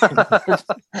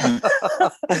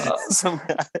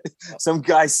 some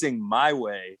guy sing My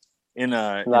Way in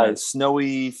a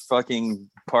snowy fucking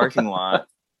parking lot.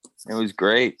 It was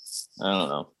great. I don't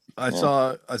know. I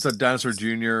saw Dinosaur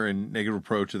Jr. and Negative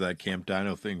Approach of that Camp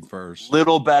Dino thing first.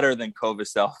 Little better than COVID.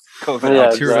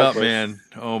 Teared up, man.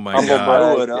 Oh my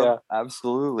God.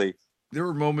 Absolutely. There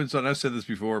were moments, and I've said this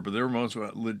before, but there were moments where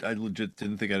I legit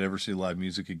didn't think I'd ever see live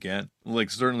music again. Like,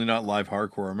 certainly not live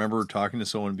hardcore. I remember talking to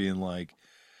someone being like,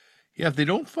 yeah, if they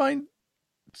don't find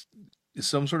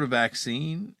some sort of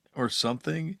vaccine or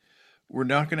something, we're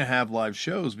not going to have live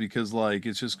shows, because like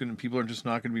people are just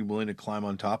not going to be willing to climb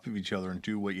on top of each other and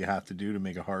do what you have to do to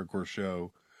make a hardcore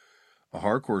show a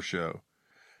hardcore show.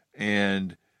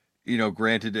 And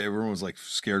granted, everyone was like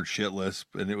scared shitless,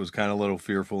 and it was kind of a little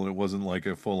fearful, and it wasn't like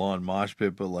a full on mosh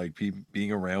pit, but like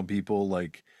being around people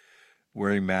like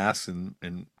wearing masks and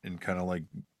kind of like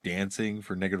dancing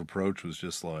for Negative Approach was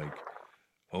just like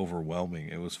overwhelming.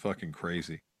 It was fucking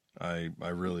crazy. I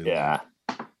really loved it.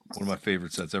 One of my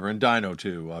favorite sets ever. And Dino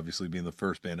too, obviously being the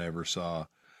first band I ever saw,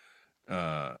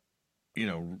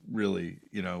 really,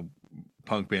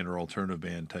 punk band or alternative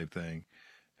band type thing.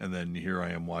 And then here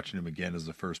I am watching him again as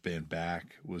the first band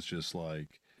back. Was just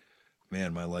like,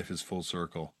 man, my life is full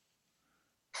circle.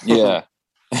 Yeah.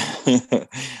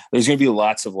 There's going to be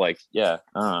lots of like, I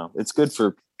don't know. It's good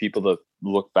for people to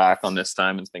look back on this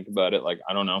time and think about it. Like,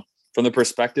 I don't know, from the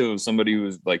perspective of somebody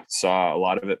who's like saw a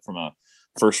lot of it from a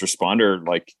first responder,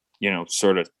 like,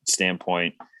 sort of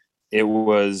standpoint,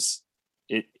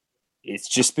 it's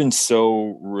just been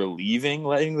so relieving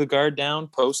letting the guard down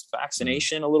post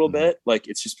vaccination a little bit. Like,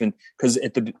 it's just been, because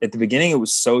at the beginning it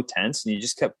was so tense, and you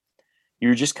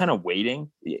were just kind of waiting.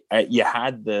 You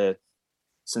had the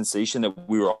sensation that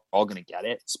we were all going to get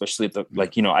it, especially at the,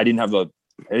 like, I didn't have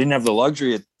the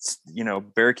luxury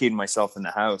of, barricading myself in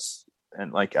the house,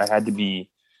 and like I had to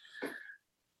be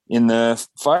in the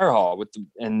fire hall with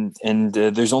and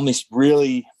there's only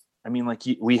really I mean, like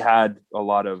we had a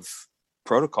lot of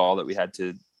protocol that we had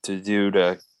to do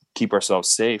to keep ourselves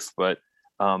safe, but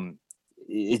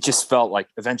it just felt like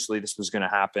eventually this was going to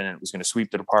happen, and it was going to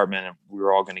sweep the department, and we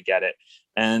were all going to get it.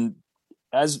 And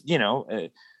as you know,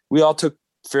 we all took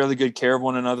fairly good care of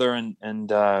one another,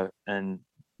 and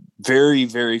very,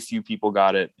 very few people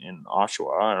got it in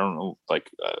Oshawa. I don't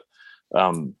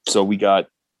know, so we got,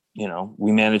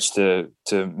 we managed to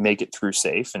make it through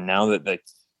safe. And now that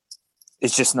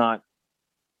it's just not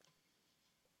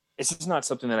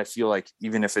something that I feel like,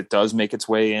 even if it does make its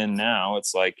way in now,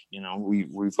 it's like,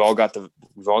 we've all got the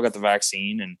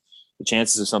vaccine, and the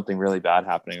chances of something really bad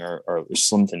happening are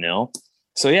slim to nil.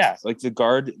 So yeah, like the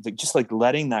guard, just like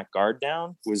letting that guard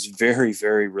down was very,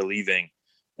 very relieving.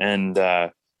 And,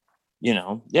 we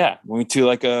went to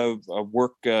like a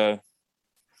work,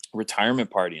 retirement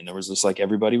party, and there was just like,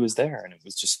 everybody was there, and it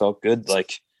was just felt good.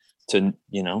 Like to,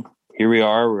 here we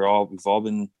are, we've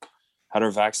all had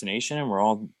our vaccination, and we're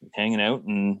all hanging out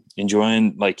and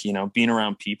enjoying, like, being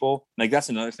around people. Like that's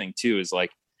another thing too, is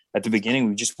like at the beginning,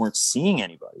 we just weren't seeing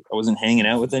anybody. I wasn't hanging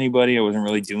out with anybody. I wasn't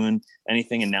really doing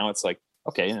anything. And now it's like,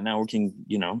 okay, and now we can,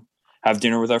 have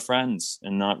dinner with our friends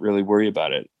and not really worry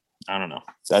about it. I don't know.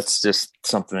 That's just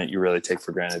something that you really take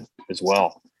for granted as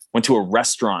well. Went to a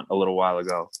restaurant a little while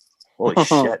ago. Holy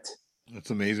shit. That's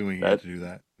amazing when you get to do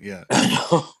that. Yeah.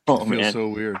 Oh, it feels man. so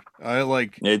weird.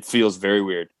 It feels very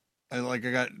weird.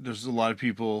 There's a lot of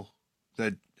people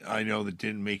that I know that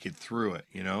didn't make it through it,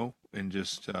 and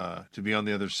just to be on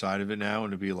the other side of it now,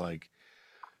 and to be like,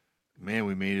 man,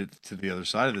 we made it to the other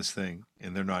side of this thing,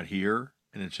 and they're not here.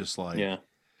 And it's just like,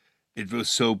 it was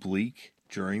so bleak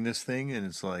during this thing. And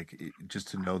it's like, just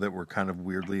to know that we're kind of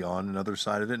weirdly on another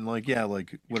side of it. And like, yeah,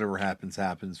 like whatever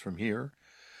happens from here.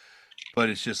 But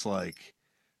it's just like,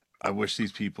 I wish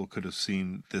these people could have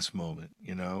seen this moment,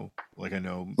 like I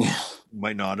know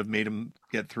might not have made them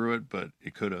get through it, but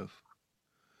it could have.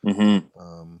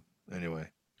 Mm-hmm. Anyway,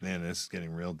 man, this is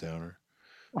getting real downer.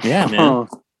 Yeah, man.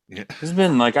 Yeah. It's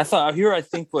been like, I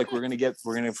think like we're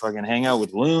gonna fucking hang out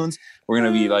with loons. We're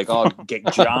gonna be like, all get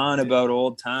John about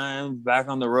old times back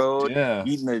on the road. Yeah.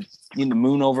 Eating the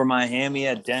moon over my hammy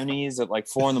at Denny's at like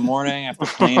 4 a.m. after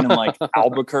playing in like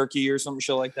Albuquerque or some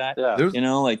shit like that. Yeah.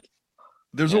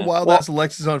 There's a wild ass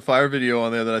Alexis on Fire video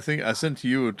on there that I think I sent to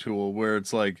you, a tool, where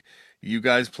it's like you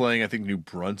guys playing, I think, New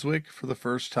Brunswick for the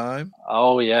first time.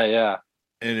 Oh yeah.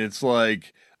 And it's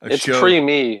like it's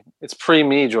pre-me. It's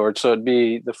pre-me, George. So it'd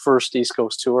be the first East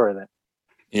Coast tour, I think.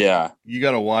 Yeah. You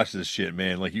got to watch this shit,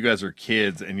 man. Like, you guys are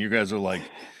kids, and you guys are like,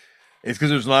 it's because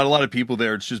there's not a lot of people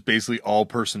there. It's just basically all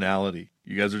personality.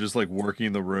 You guys are just like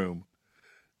working the room.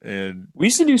 And we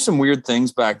used to do some weird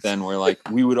things back then where like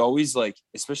we would always like,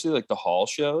 especially like the hall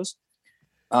shows.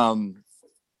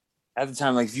 At the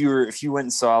time, like if you went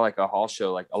and saw like a hall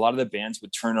show, like a lot of the bands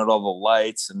would turn out all the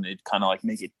lights and they'd kind of like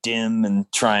make it dim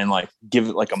and try and like give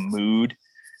it like a mood.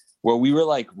 Well, we were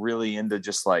like really into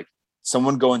just like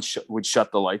someone would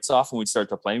shut the lights off and we'd start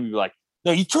to play. And we'd be like,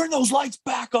 no, you turn those lights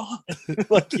back on.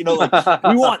 Like, we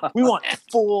want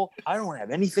full, I don't have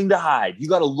anything to hide. You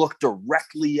got to look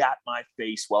directly at my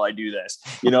face while I do this.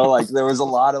 Like there was a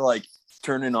lot of like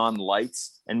turning on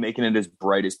lights and making it as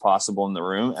bright as possible in the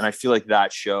room. And I feel like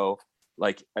that show,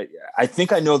 like, I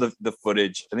think I know the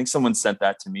footage. I think someone sent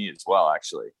that to me as well,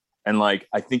 actually. And like,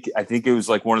 I think it was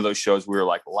like one of those shows where we were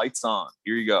like, lights on,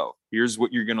 here you go. Here's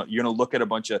what you're going to look at a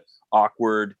bunch of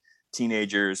awkward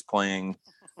teenagers playing,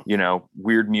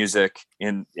 weird music,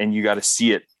 and you got to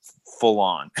see it full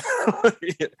on.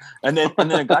 and then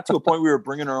it got to a point we were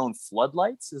bringing our own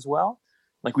floodlights as well.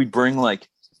 Like you bring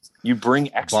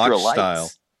extra Box lights style.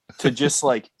 To just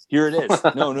like, here it is.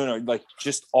 No. Like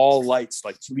just all lights,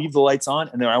 like leave the lights on.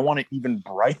 And then I want it even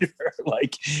brighter.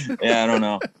 Like, yeah, I don't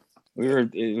know. There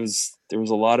was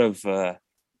a lot of, I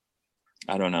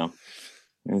don't know.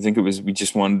 I think we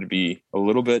just wanted to be a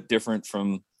little bit different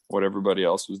from what everybody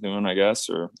else was doing, I guess,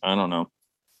 or I don't know.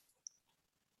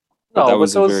 But that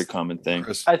was a very common thing.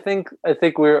 I think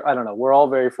we're all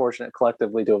very fortunate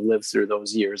collectively to have lived through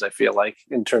those years, I feel like,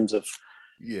 in terms of,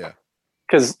 yeah.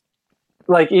 Because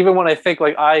like, even when I think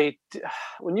like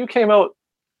when you came out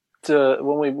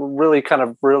when we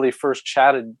really first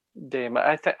chatted, Dame,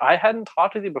 I hadn't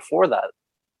talked with you before that.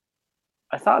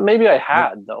 I thought maybe I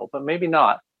had though, but maybe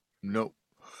not. Nope.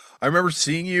 I remember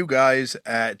seeing you guys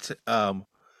at I'm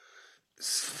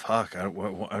trying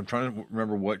to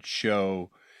remember what show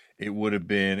it would have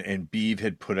been, and Beeve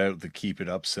had put out the Keep It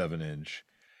Up 7-inch.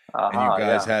 And you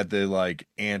guys had the like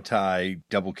anti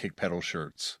double kick pedal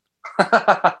shirts.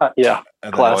 Yeah.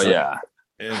 Oh yeah.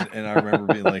 And I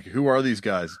remember being like, who are these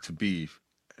guys? To Beeve.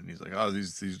 And he's like, oh,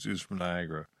 these dudes from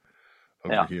Niagara.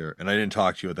 over here. And I didn't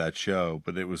talk to you at that show,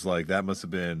 but it was like, that must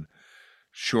have been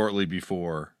shortly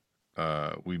before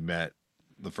we met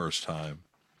the first time.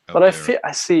 But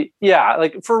I see, yeah,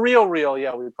 like for real,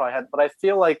 yeah, we probably had, but I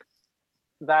feel like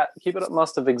that Keep It Up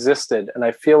must have existed, and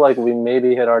I feel like we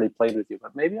maybe had already played with you,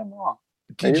 but maybe I'm wrong.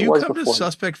 Did you come to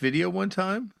Suspect Video one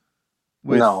time?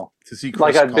 No, to see Chris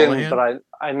like I've Callahan? been, but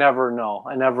I never know.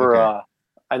 I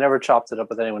never chopped it up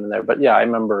with anyone in there. But yeah, I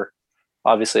remember.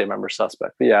 Obviously, I remember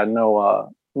Suspect. But yeah,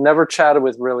 no, never chatted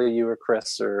with really you or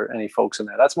Chris or any folks in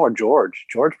there. That's more George.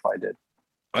 George probably did.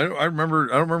 I don't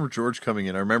remember George coming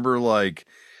in. I remember Liam.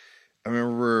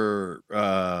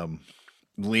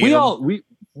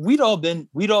 We'd all been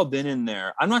in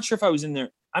there. I'm not sure if I was in there.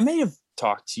 I may have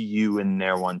talked to you in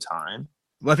there one time.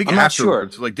 Well, I think I'm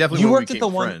afterwards, sure. Like definitely. You when worked we at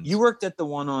the friends. one. You worked at the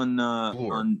one on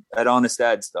at Honest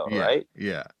Ads, though, right?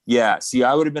 Yeah. Yeah. See,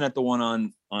 I would have been at the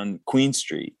one on Queen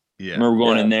Street. Yeah. I remember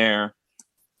going in there,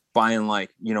 buying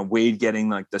Wade getting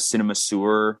like the Cinema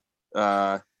Sewer,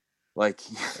 like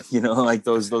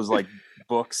those like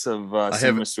books of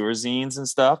Cinema Sewer zines and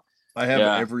stuff. I have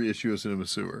every issue of Cinema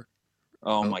Sewer.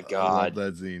 Oh my God. I love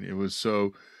that zine.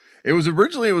 It was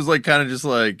originally like kind of just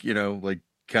like, like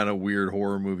kind of weird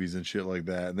horror movies and shit like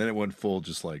that. And then it went full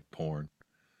just like porn.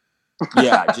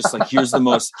 Yeah. Just like, here's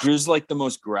like the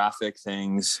most graphic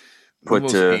things put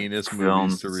to heinous film.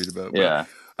 Movies to read about. Yeah.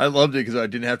 I loved it because I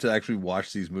didn't have to actually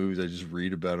watch these movies. I just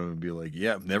read about them and be like,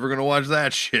 yeah, I'm never going to watch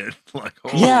that shit. Like,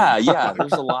 yeah.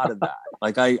 There's a lot of that.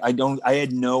 Like I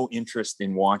had no interest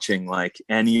in watching like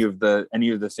any of the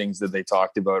things that they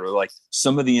talked about, or like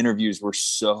some of the interviews were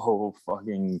so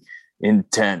fucking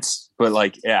intense, but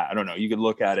like, yeah, I don't know. You could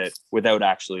look at it without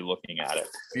actually looking at it.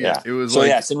 Yeah. It was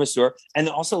Cinema Store. And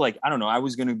also like, I don't know, I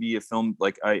was going to be a film,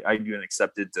 like I got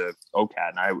accepted to OCAD,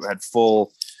 and I had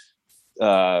full,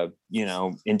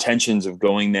 intentions of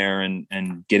going there and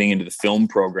getting into the film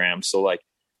program. So like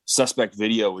Suspect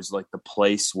Video was like the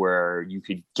place where you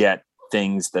could get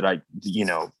things that at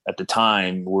the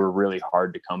time were really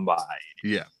hard to come by.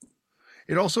 Yeah.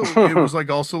 It was like,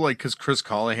 cause Chris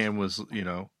Callahan was,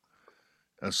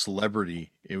 a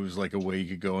celebrity. It was like a way you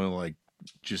could go and like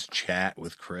just chat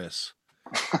with Chris.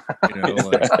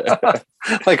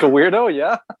 Like a weirdo,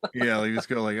 yeah. Yeah, like just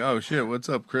go like, oh shit, what's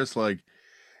up, Chris? Like,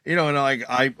 and like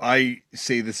I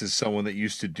say this as someone that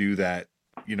used to do that.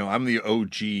 I'm the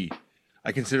OG.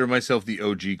 I consider myself the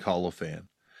OG Calla fan.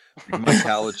 Like Mike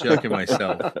Halachuk and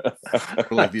myself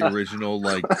were like the original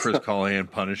like Chris Callahan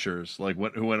Punishers. Like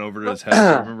who went over to his house.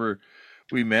 I remember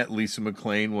we met Lisa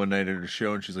McLean one night at a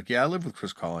show, and she's like, "Yeah, I live with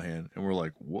Chris Callahan," and we're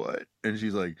like, "What?" And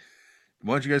she's like,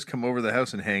 "Why don't you guys come over to the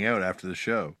house and hang out after the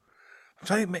show?" I'm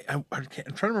trying to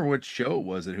remember what show it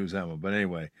was at Who's Emma, but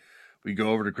anyway, we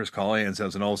go over to Chris Callahan's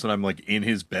house, and all of a sudden I'm like in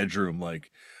his bedroom,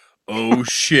 like, "Oh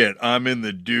shit, I'm in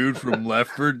the dude from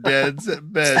Left 4 Dead's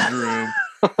bedroom.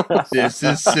 This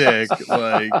is sick."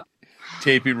 Like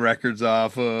taping records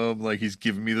off him, like he's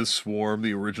giving me the Swarm,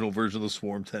 the original version of the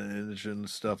Swarm 10-inch and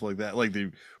stuff like that, like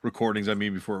the recordings. I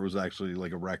mean, before it was actually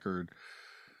like a record,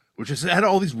 which had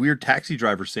all these weird Taxi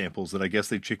Driver samples that I guess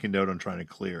they chickened out on trying to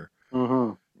clear.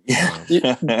 Mm-hmm.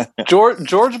 Yeah.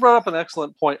 George brought up an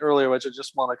excellent point earlier, which I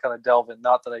just want to kind of delve in.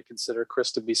 Not that I consider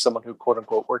Chris to be someone who quote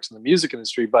unquote works in the music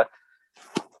industry, but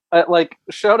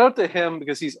shout out to him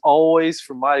because he's always,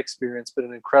 from my experience, been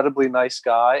an incredibly nice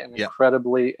guy and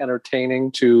incredibly entertaining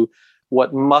to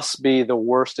what must be the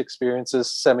worst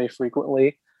experiences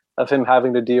semi-frequently of him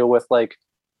having to deal with like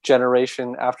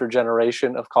generation after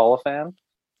generation of Calla fan.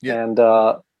 Yeah. And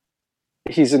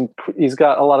he's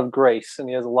got a lot of grace and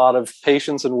he has a lot of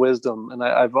patience and wisdom. And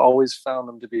I've always found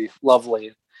him to be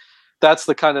lovely. That's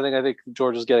the kind of thing I think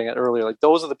George was getting at earlier. Like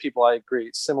those are the people I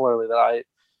agree similarly that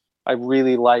I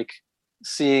really like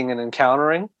seeing and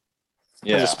encountering,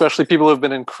 and especially people who have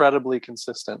been incredibly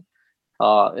consistent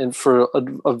and for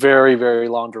a very, very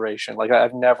long duration. Like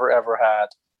I've never, ever had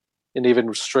an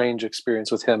even strange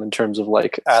experience with him in terms of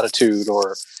like attitude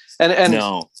and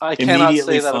no. I cannot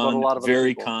say that about a lot of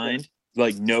very people. Kind,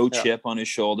 like no chip on his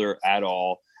shoulder at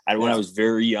all. When I was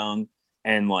very young,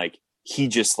 and like he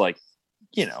just like,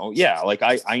 like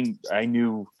I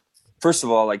knew, first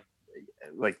of all, like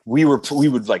we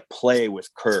would like play with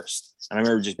Kirst, and I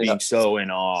remember just being so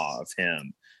in awe of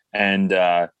him, and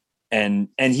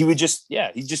he would just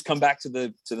he'd just come back to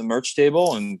the merch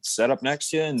table and set up next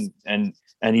to you, and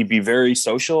he'd be very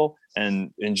social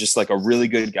and just like a really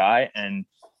good guy, and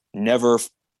never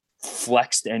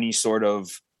flexed any sort of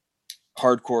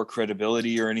hardcore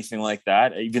credibility or anything like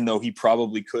that, even though he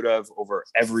probably could have over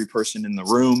every person in the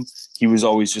room. He was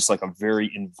always just like a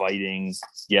very inviting,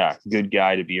 good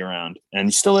guy to be around, and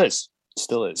he still is.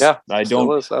 Still is. Yeah, I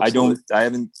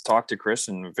haven't talked to Chris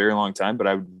in a very long time, but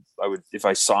I would, if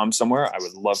I saw him somewhere, I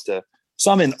would love to.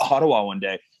 Saw him in Ottawa one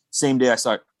day. Same day I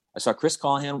saw Chris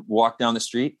Callahan walk down the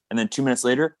street, and then 2 minutes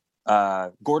later,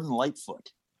 Gordon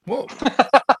Lightfoot. Whoa.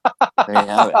 There you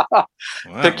have it. Wow.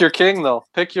 Pick your king, though.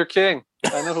 Pick your king.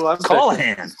 I know who I'm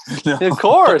Callahan. No. Of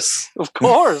course.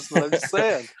 But I'm just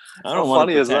saying. I don't want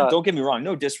to pretend. Don't get me wrong.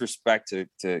 No disrespect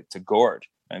to Gord.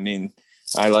 I mean,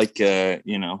 I like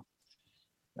Gordon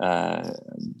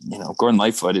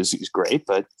Lightfoot is great,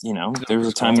 but there's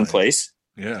a time and place.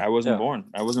 Yeah, I wasn't born.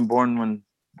 I wasn't born when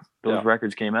those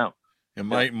records came out. And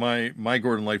my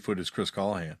Gordon Lightfoot is Chris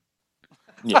Callahan.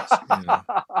 Yes.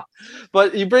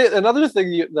 But you bring another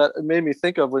thing that made me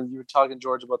think of when you were talking,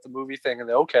 George, about the movie thing and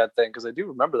the OCAD thing, because I do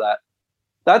remember that.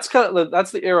 That's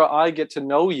that's the era I get to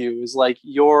know you, is like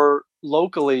you're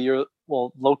locally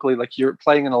like you're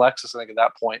playing in Alexis, I think, at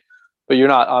that point, but you're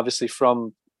not obviously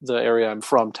from the area I'm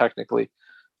from technically,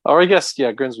 or I guess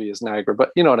Grimsby is Niagara,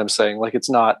 but you know what I'm saying, like it's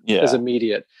not as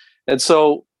immediate. And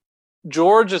so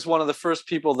George is one of the first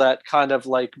people that kind of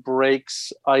like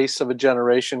breaks ice of a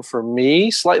generation for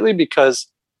me slightly, because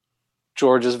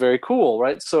George is very cool,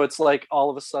 right? So it's like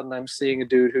all of a sudden I'm seeing a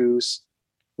dude who's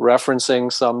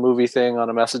referencing some movie thing on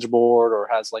a message board or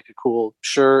has like a cool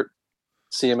shirt,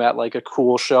 see him at like a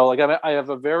cool show. Like I have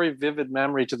a very vivid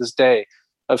memory to this day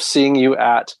of seeing you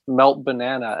at Melt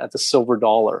Banana at the Silver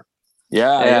Dollar.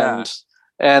 And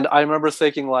I remember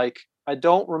thinking, like, I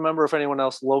don't remember if anyone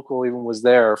else local even was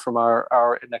there from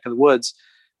our neck of the woods.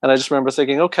 And I just remember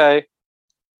thinking, okay,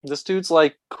 this dude's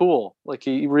like cool. Like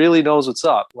he really knows what's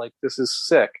up. Like this is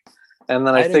sick. And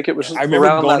then I remember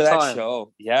around going to that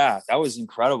show. Yeah, that was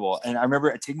incredible. And I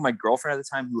remember taking my girlfriend at the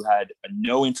time who had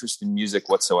no interest in music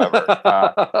whatsoever.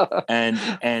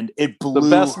 And it blew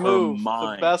her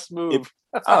mind. The best move.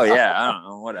 I don't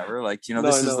know, whatever. Like,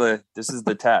 this is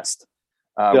the test.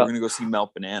 We're going to go see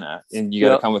Melt Banana and you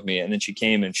got to come with me. And then she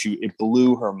came and it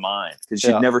blew her mind because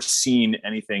she'd never seen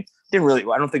anything. I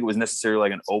don't think it was necessarily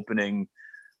like an opening.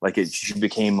 Like she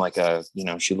became like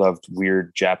she loved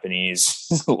weird Japanese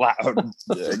loud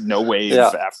no wave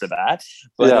after that.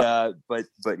 But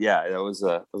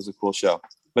that was a cool show.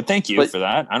 But thank you for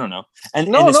that. I don't know.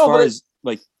 And as far as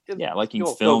liking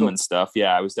film and stuff.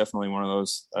 Yeah, I was definitely one of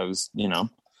those. I was,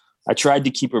 I tried to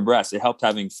keep abreast. It helped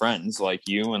having friends like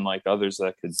you and like others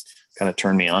that could kind of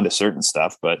turn me on to certain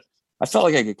stuff. But I felt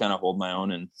like I could kind of hold my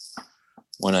own. And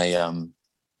when I,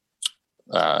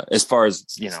 as far as,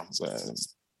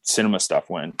 cinema stuff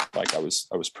went, like I was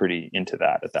pretty into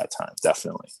that at that time.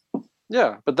 Definitely.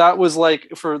 Yeah. But that was like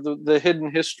for the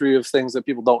hidden history of things that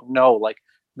people don't know. Like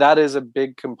that is a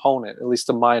big component, at least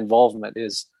to my involvement,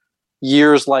 is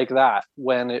years like that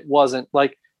when it wasn't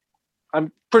like,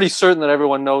 I'm pretty certain that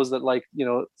everyone knows that, like,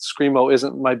 Screamo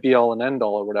isn't my be all and end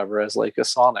all or whatever as like a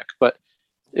Sonic, but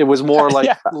it was more like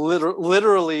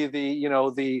literally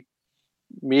the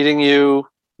meeting you,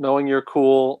 knowing you're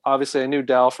cool. Obviously I knew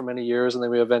Dal for many years and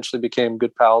then we eventually became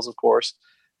good pals, of course,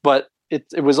 but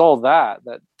it was all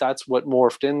that's what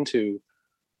morphed into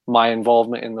my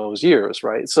involvement in those years.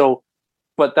 Right. So,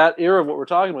 but that era of what we're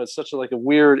talking about is such a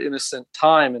weird, innocent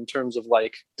time in terms of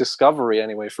like discovery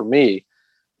anyway, for me.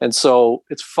 And so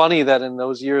it's funny that in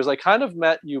those years, I kind of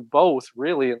met you both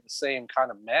really in the same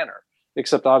kind of manner,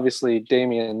 except obviously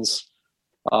Damien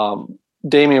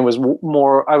was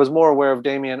more, I was more aware of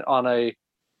Damien on a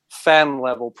fan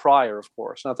level prior, of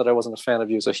course. Not that I wasn't a fan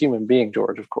of you as a human being,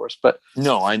 George, of course, but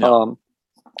no, I know.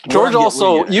 George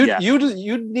also,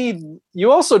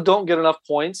 you also don't get enough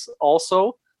points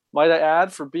also, might I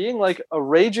add, for being like a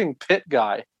raging pit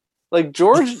guy. Like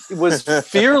George was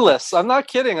fearless. I'm not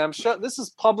kidding. I'm sure this is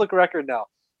public record now.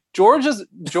 George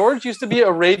used to be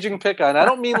a raging pit guy. And I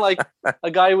don't mean like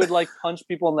a guy who would like punch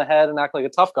people in the head and act like a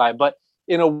tough guy, but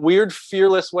in a weird,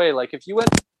 fearless way. Like if you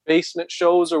went to basement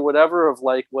shows or whatever of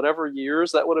like whatever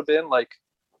years that would have been, like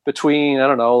between, I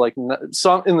don't know, like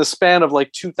some in the span of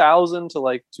like 2000 to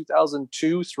like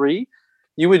 2002, 3,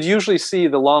 you would usually see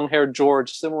the long-haired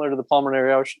George, similar to the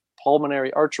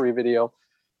pulmonary archery video,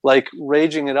 like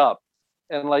raging it up.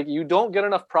 And like you don't get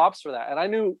enough props for that.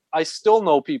 And I still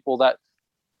know people that,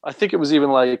 I think it was even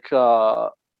like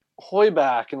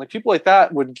Hoiback and like people like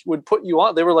that would put you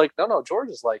on. They were like, no, George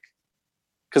is like,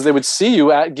 because they would see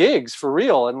you at gigs for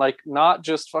real and like not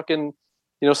just fucking,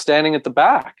 standing at the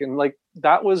back. And like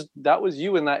that was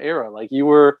you in that era. Like you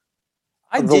were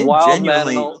the wild man.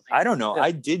 I don't know. Yeah.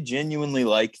 I did genuinely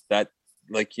like that,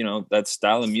 like, that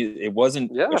style of music. It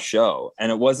wasn't a show,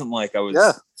 and it wasn't like I was.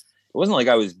 It wasn't like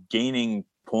I was gaining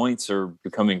points or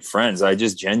becoming friends. I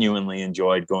just genuinely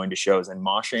enjoyed going to shows and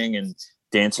moshing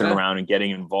dancing around and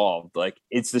getting involved. Like,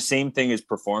 it's the same thing as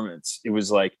performance. It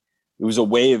was a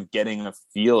way of getting a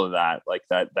feel of that, like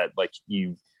that like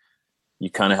you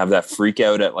kind of have that freak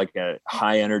out at like a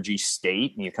high energy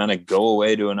state, and you kind of go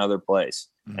away to another place.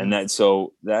 Mm-hmm. And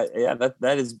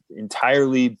that has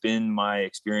entirely been my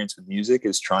experience with music,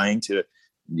 is trying to,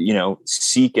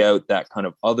 seek out that kind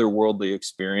of otherworldly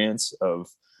experience of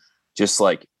just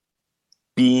like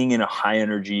being in a high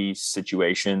energy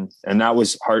situation. And that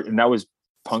was hard. And that was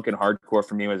punk and hardcore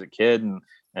for me as a kid,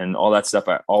 and all that stuff.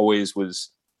 I always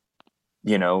was,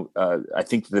 I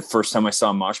think the first time I saw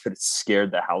a mosh pit, it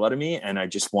scared the hell out of me, and I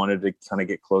just wanted to kind of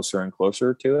get closer and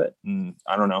closer to it. And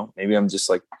I don't know, maybe I'm just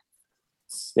like,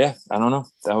 I don't know.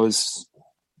 That was,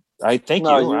 I thank you.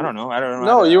 I don't know.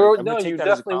 No, you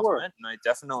definitely were. And I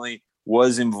definitely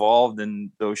was involved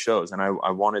in those shows, and I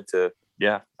wanted to,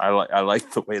 I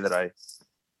like the way that I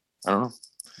don't know.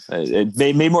 It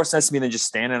made more sense to me than just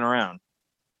standing around.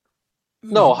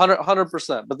 No,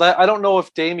 100%. But I don't know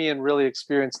if Damien really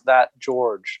experienced that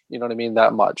George, you know what I mean,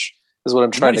 that much is what I'm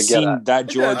trying to get at. That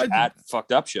George at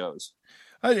fucked up shows.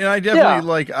 I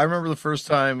definitely I remember the first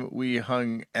time we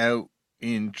hung out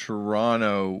in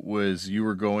Toronto was you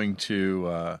were going to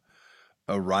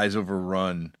a Rise Over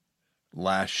Run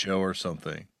last show or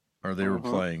something, or they were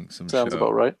playing some show. Sounds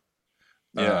about right.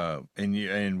 Yeah, and you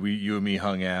and me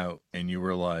hung out, and we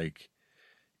were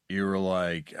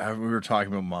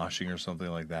talking about moshing or something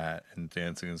like that, and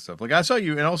dancing and stuff. Like, I saw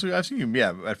you, and also I've seen you,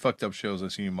 at fucked up shows.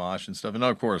 I've seen you mosh and stuff, and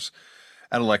of course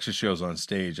at Alexa shows on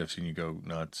stage, I've seen you go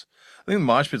nuts. I think the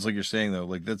mosh pits, like you're saying though,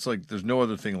 like that's like there's no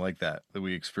other thing like that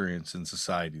we experience in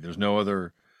society. There's no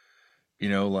other,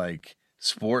 like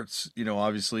sports.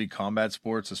 Obviously combat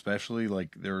sports, especially,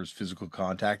 like there's physical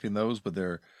contact in those, but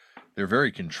they're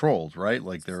very controlled, right?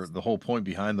 Like the whole point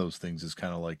behind those things is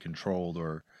kind of like controlled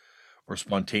or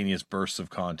spontaneous bursts of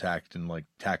contact, and like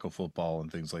tackle football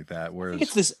and things like that. Whereas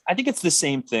I think it's the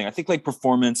same thing. I think like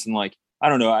performance and like, I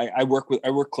don't know. I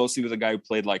work closely with a guy who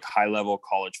played like high level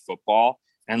college football,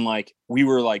 and like we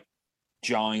were like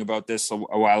jawing about this a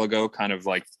while ago, kind of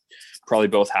like probably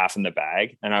both half in the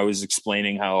bag. And I was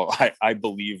explaining how I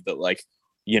believe that like,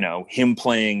 him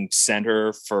playing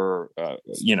center for at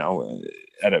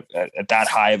that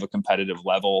high of a competitive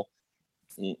level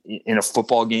in a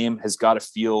football game has got to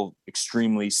feel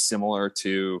extremely similar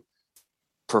to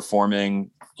performing,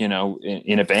 in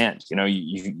a band.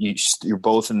 You're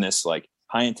both in this like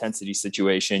high intensity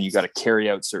situation. You got to carry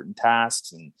out certain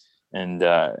tasks and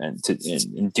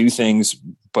do things,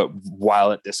 but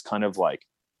while at this kind of like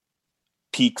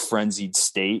peak frenzied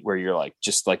state where you're like,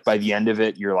 just like by the end of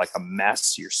it, you're like a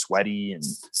mess, you're sweaty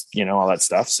and all that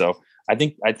stuff. So I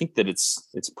think that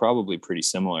it's probably pretty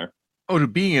similar. Oh, to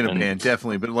being in a band,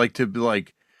 definitely. But like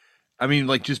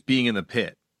just being in the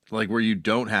pit, like where you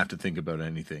don't have to think about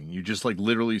anything. You just like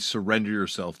literally surrender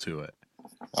yourself to it.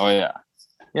 Oh yeah.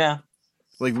 Yeah.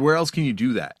 Like, where else can you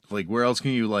do that? Like, where else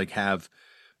can you like have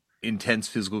intense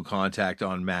physical contact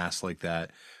en masse like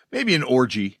that? Maybe an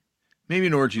orgy. Maybe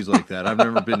an orgy's like that. I've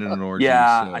never been in an orgy.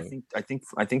 Yeah, so. I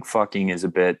think fucking is a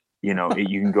bit, you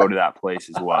can go to that place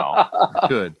as well.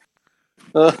 Good.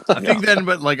 I think then,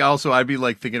 but like also I'd be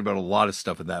like thinking about a lot of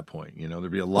stuff at that point.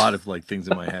 There'd be a lot of like things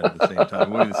in my head at the same time. It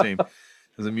wouldn't be the same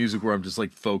as the music where I'm just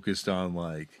like focused on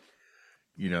like,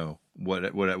 what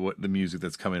the music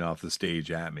that's coming off the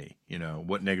stage at me.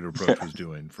 What Negative Approach was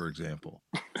doing, for example.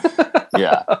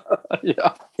 Yeah.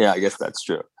 Yeah. Yeah, I guess that's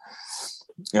true.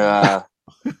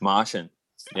 Moshing.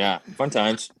 Yeah, fun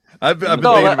times. I've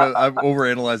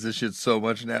overanalyzed this shit so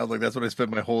much now. Like, that's what I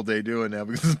spend my whole day doing now,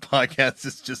 because this podcast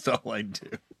is just all I do.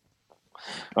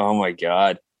 Oh my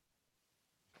God.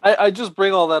 I just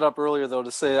bring all that up earlier though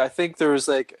to say I think there's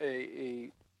like a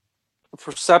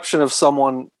perception of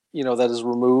someone, that is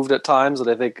removed at times, that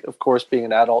I think, of course, being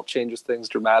an adult changes things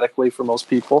dramatically for most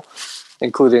people,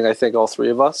 including I think all three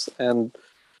of us.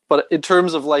 But in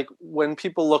terms of like when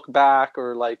people look back,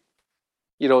 or like,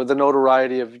 the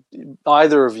notoriety of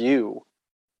either of you,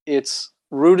 it's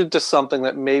rooted to something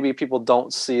that maybe people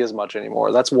don't see as much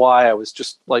anymore. That's why I was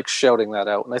just like shouting that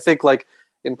out. And I think like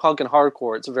in punk and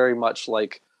hardcore, it's very much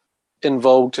like in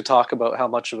vogue to talk about how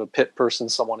much of a pit person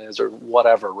someone is or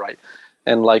whatever, right?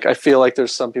 And like I feel like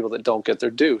there's some people that don't get their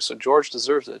due. So George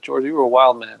deserves it. George, you were a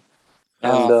wild man.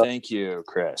 And, thank you,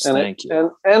 Chris. Thank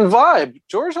you. And vibe.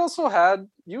 George also had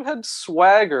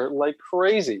swagger like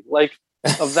crazy. Like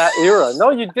of that era.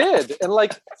 No, you did. And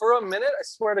like for a minute, I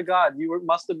swear to God,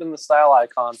 must have been the style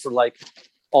icon for like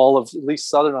all of at least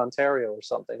Southern Ontario or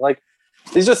something. Like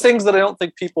these are things that I don't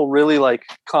think people really like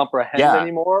comprehend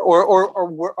anymore,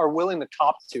 or are willing to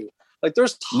cop to. Like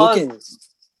there's tons.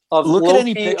 of look at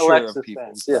any low-key picture Alexis of people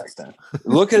fans. back then.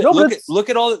 Look at No, look but- at look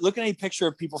at all look at any picture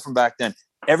of people from back then.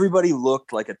 Everybody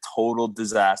looked like a total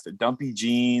disaster. Dumpy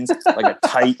jeans, like a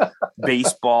tight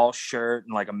baseball shirt,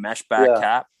 and like a mesh back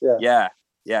cap. Yeah.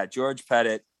 George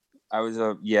Pettit. I was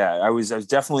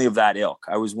definitely of that ilk.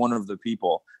 I was one of the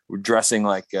people who were dressing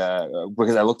like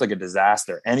because I looked like a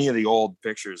disaster. Any of the old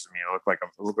pictures of me, I looked like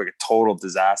a total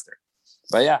disaster.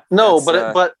 But yeah, no,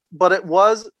 but it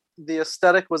was, the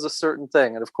aesthetic was a certain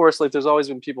thing, and of course, like there's always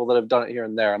been people that have done it here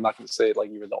and there. I'm not going to say like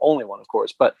you were the only one, of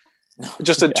course, but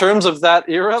just in terms of that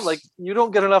era, like you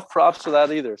don't get enough props for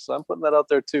that either. So I'm putting that out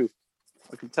there too.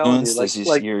 I'm telling you,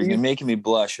 like you're making me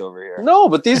blush over here. No,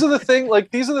 but these are the things.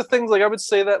 Like these are the things. Like I would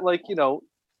say that, like, you know,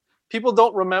 people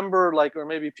don't remember, like, or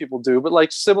maybe people do, but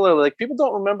like similarly, like people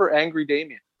don't remember Angry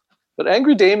Damien. But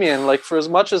Angry Damien, like for as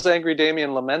much as Angry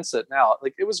Damien laments it now,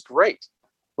 like it was great.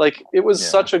 Like it was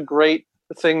such a great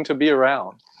thing to be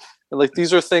around. And like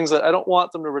these are things that I don't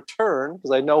want them to return,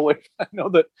 because I know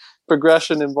that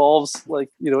progression involves, like,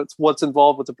 you know, it's what's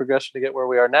involved with the progression to get where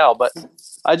we are now. But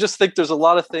I just think there's a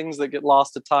lot of things that get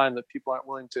lost to time that people aren't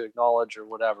willing to acknowledge or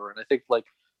whatever. And I think, like,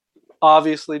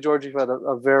 obviously, George, you've had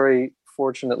a very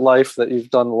fortunate life, that you've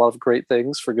done a lot of great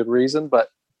things for good reason. But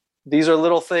these are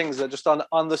little things that just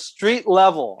on the street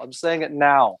level, I'm saying it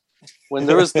now, when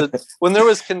there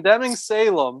was condemning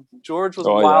Salem, George was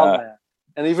wild man.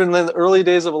 And even in the early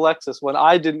days of Alexis, when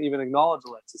I didn't even acknowledge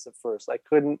Alexis at first, I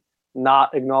couldn't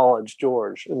not acknowledge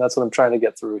George. And that's what I'm trying to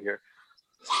get through here.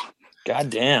 God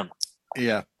damn.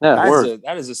 Yeah.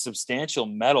 That is a substantial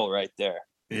medal right there.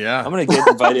 Yeah. I'm going to get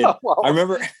invited. Well, I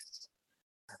remember I'm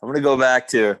going to go back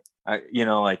to,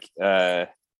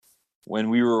 when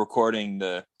we were recording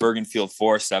the Bergenfield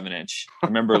 4 7-inch. I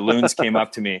remember Loons came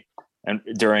up to me and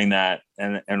during that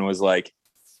and was like,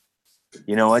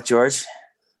 you know what, George?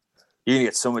 You're gonna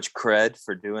get so much cred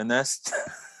for doing this.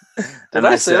 Did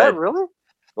I say that really?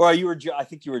 Well, I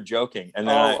think you were joking, and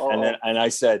then I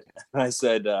said,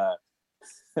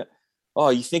 oh,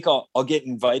 you think I'll get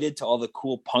invited to all the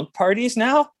cool punk parties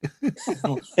now?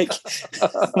 like,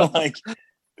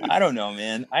 I don't know,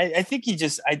 man. I think you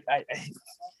just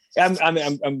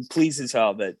I'm pleased as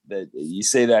hell that you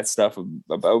say that stuff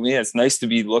about me. It's nice to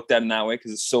be looked at in that way,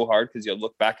 because it's so hard, because you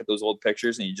look back at those old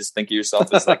pictures and you just think of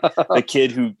yourself as like the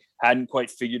kid who hadn't quite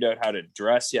figured out how to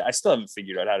dress yet. I still haven't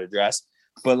figured out how to dress,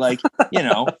 but like, you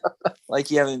know,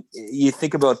 like you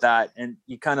think about that and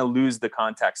you kind of lose the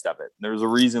context of it. There's a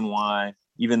reason why,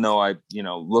 even though I, you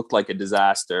know, looked like a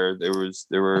disaster, there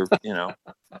were, you know,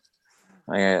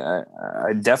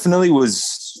 I definitely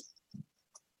was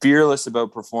fearless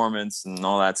about performance and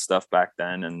all that stuff back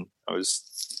then, and I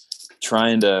was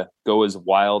trying to go as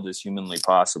wild as humanly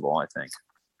possible, I think.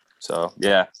 So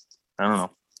yeah, I don't know.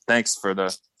 Thanks for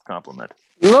the compliment.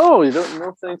 No, you don't.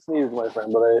 No thanks needed, my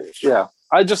friend. But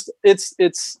I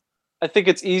think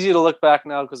it's easy to look back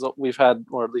now, because we've had,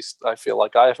 or at least I feel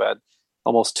like I've had,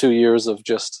 almost 2 years of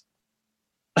just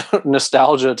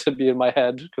nostalgia to be in my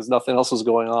head, because nothing else was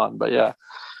going on. But yeah.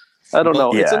 I don't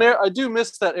know. Yeah. It's an era. I do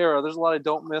miss that era. There's a lot I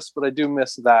don't miss, but I do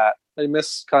miss that. I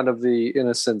miss kind of the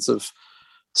innocence of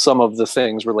some of the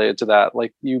things related to that.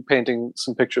 Like you painting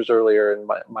some pictures earlier in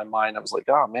my mind, I was like,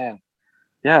 oh man,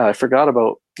 yeah, I forgot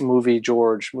about movie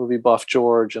buff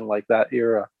George, and like that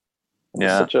era.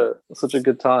 Yeah, such a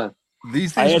good time.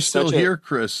 These things are still here,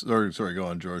 Chris. Or sorry, go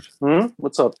on, George.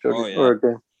 What's up, George? Oh,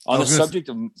 yeah. On the subject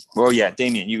of,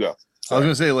 Damien, you go. Sorry. I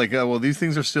was going to say, these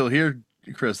things are still here,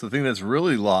 Chris. The thing that's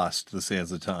really lost the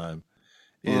sands of time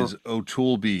is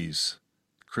O'Toole Bees.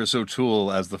 Chris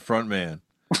O'Toole as the front man.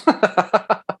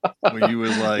 When you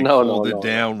would hold it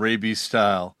down rabies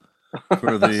style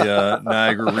for the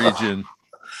Niagara region.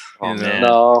 Oh, man.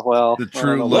 No, well, the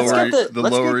true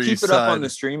Lower East Keep it up on the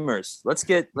streamers. Let's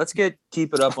get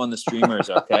keep it up on the streamers,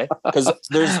 okay? Because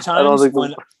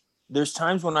there's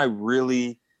times when I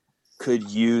really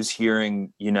could use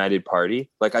hearing United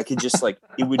Party. Like I could just it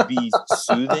would be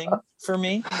soothing for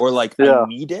me, or I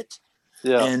need it.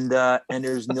 Yeah. And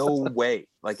there's no way.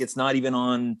 It's not even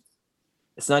on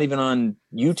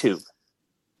YouTube.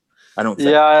 I don't think.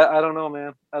 Yeah, I don't know,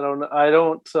 man.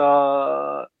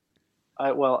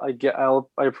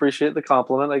 I appreciate the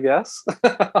compliment, I guess.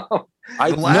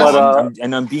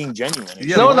 I'm being genuine.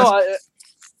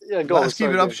 Yeah, go. Last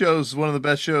Keep It Up show is one of the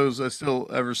best shows I still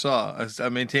ever saw. I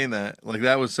maintain that.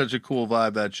 That was such a cool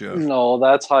vibe, that show. No,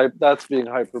 that's hype. That's being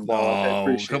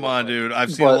hyperbolic. Oh, come on, dude.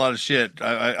 I've seen a lot of shit.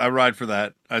 I ride for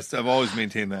that. I've always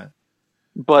maintained that.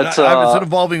 But it's an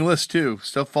evolving list too.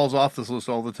 Stuff falls off this list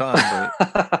all the time.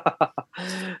 But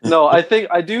No, I think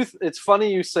I do. It's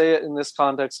funny you say it in this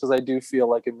context because I do feel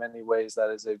like in many ways that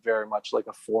is a very much like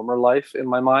a former life in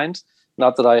my mind.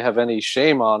 Not that I have any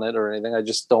shame on it or anything. I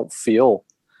just don't feel.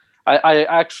 I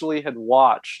actually had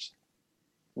watched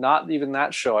not even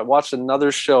that show. I watched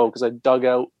another show because I dug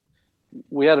out.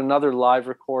 We had another live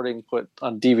recording put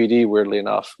on DVD, weirdly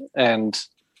enough, and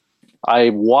I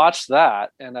watched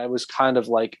that, and I was kind of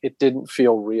like, it didn't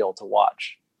feel real to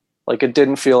watch. Like it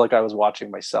didn't feel like I was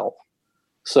watching myself.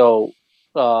 So,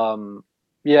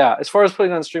 yeah, as far as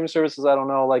putting on streaming services, I don't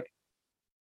know. Like,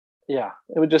 yeah,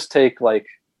 it would just take like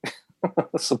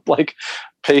some like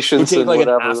patience and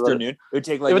whatever. An afternoon. It would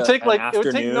take like an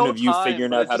afternoon of you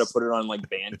figuring out how to put it on like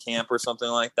Bandcamp or something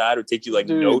like that. It would take you like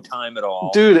no time at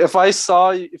all. Dude, if I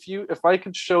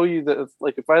could show you that,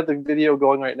 like if I had the video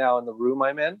going right now in the room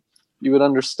I'm in, you would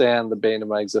understand the bane of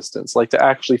my existence. Like to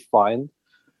actually find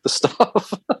the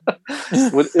stuff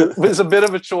it was a bit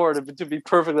of a chore to be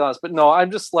perfectly honest. But no,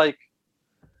 I'm just like,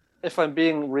 if I'm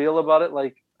being real about it,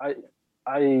 like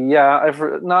I've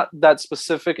heard, not that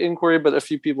specific inquiry, but a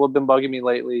few people have been bugging me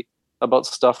lately about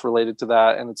stuff related to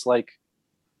that, and it's like,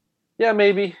 yeah,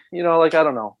 maybe, like I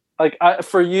don't know, like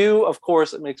for you, of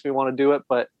course, it makes me want to do it,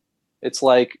 but it's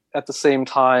like at the same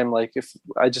time, like if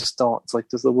I just don't, it's like,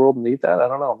 does the world need that? I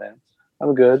don't know, man.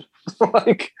 I'm good.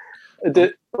 Like,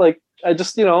 I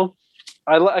just,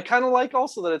 I kind of like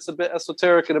also that it's a bit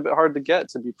esoteric and a bit hard to get,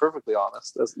 to be perfectly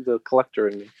honest, as the collector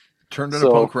in me. Turned Out a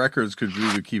Punk Records could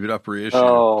really keep it up reissue.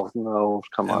 Oh no,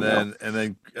 come on.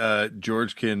 And then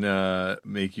George can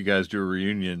make you guys do a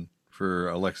reunion for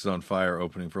Alexis on Fire,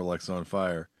 opening for Alexis on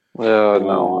Fire.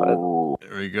 No.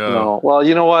 There we go. No. Well,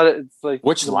 you know what? It's like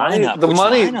which lineup? Which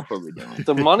money. Lineup are we doing?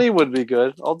 The money would be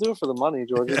good. I'll do it for the money,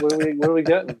 George. What are we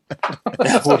getting?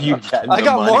 What are you getting? I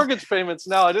got mortgage payments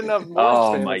now. I didn't have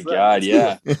mortgage payments. Oh my god,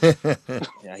 yeah.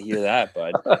 Yeah, I hear that,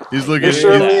 bud. He's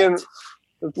looking.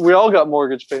 We all got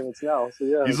mortgage payments now, so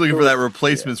yeah. He's looking for that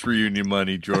replacements reunion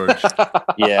money, George.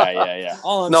 Yeah.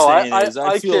 All I'm saying is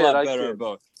I feel a lot better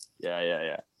about.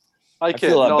 Yeah. I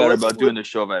feel a lot better about doing the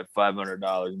show if I have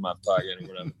 $500 in my pocket or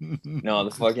whatever. No,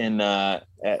 the fucking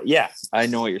yeah, I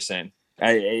know what you're saying.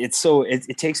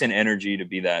 It takes an energy to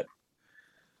be that.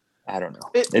 I don't know.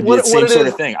 It's the same sort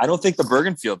of thing. I don't think the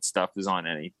Bergenfield stuff is on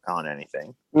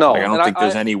anything. No, like, I don't think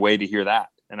there's any way to hear that.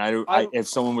 And I if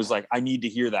someone was like, I need to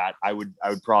hear that, I would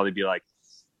probably be like,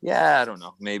 yeah, I don't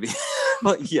know, maybe.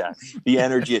 But yeah, the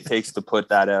energy it takes to put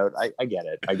that out, I get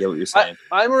it. I get what you're saying.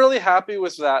 I'm really happy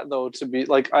with that, though. To be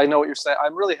like, I know what you're saying.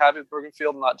 I'm really happy with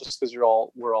Bergenfield, not just because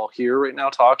we're all here right now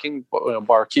talking,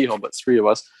 bar Keyhole, but three of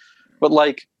us. But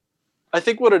like, I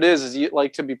think what it is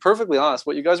like, to be perfectly honest,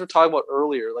 what you guys were talking about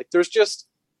earlier. Like, there's just,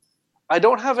 I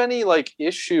don't have any like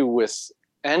issue with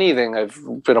anything I've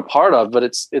been a part of, but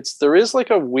there is like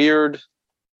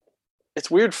it's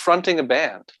weird fronting a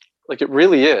band. Like it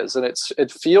really is. And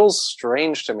it feels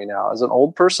strange to me now as an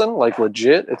old person, like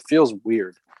legit, it feels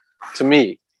weird to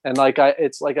me. And like,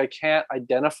 it's like, I can't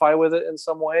identify with it in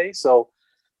some way. So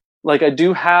like, I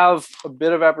do have a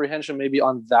bit of apprehension maybe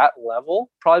on that level,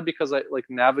 probably because I like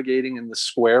navigating in the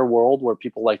square world where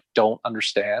people like don't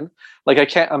understand. Like, I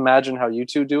can't imagine how you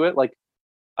two do it. Like,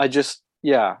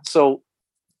 yeah. So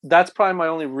that's probably my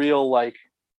only real like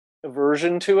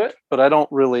aversion to it, but I don't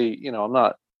really, I'm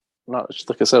not,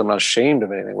 like I said, I'm not ashamed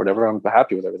of anything, whatever. I'm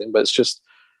happy with everything, but it's just,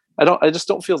 I just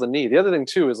don't feel the need. The other thing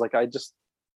too is like, I just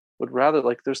would rather,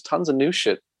 like, there's tons of new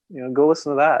shit, go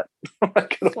listen to that.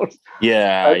 Like,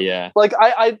 yeah. Like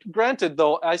I granted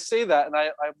though, I say that and I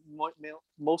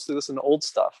mostly listen to old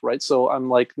stuff, right? So I'm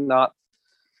like not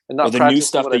the new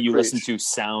stuff that you listen to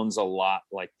sounds a lot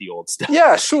like the old stuff.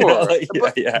 Yeah, sure.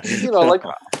 Yeah. Like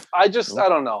I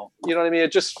don't know. You know what I mean?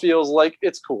 It just feels like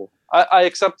it's cool. I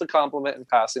accept the compliment in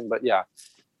passing, but yeah.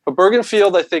 But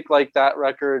Bergenfield, I think like that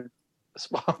record,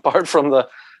 apart from the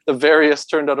various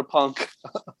Turned Out a Punk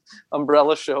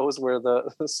umbrella shows where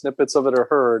the snippets of it are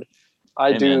heard,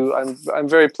 I'm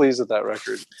very pleased with that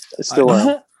record. I still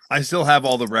am. I still have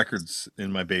all the records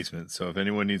in my basement, so if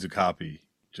anyone needs a copy,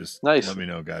 just let me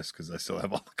know, guys, because I still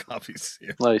have all the copies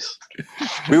here. Nice.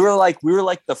 We were like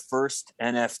the first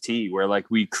NFT where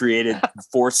like we created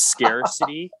forced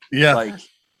scarcity. Yeah.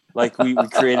 Like we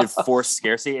created forced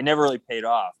scarcity. It never really paid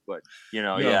off, but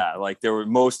yeah. Like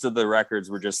most of the records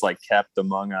were just like kept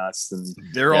among us, and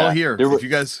they're all here. If you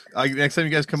guys, next time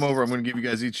you guys come over, I'm going to give you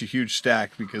guys each a huge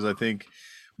stack because I think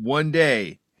one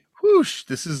day, whoosh,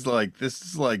 this is like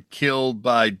Killed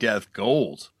by Death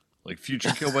gold. Like Future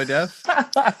Killed by Death.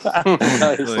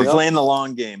 Nice. We're playing the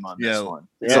long game on this one.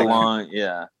 It's a long,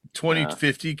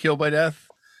 2050 Killed by Death.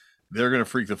 They're gonna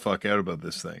freak the fuck out about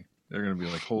this thing. They're gonna be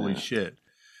like, holy shit.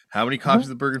 How many copies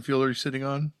of the Bergenfield are you sitting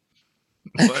on?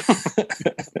 What?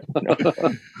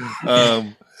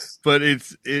 But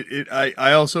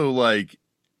I also like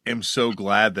am so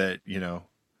glad that,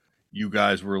 you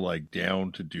guys were like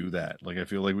down to do that. Like, I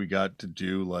feel like we got to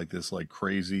do like this like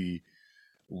crazy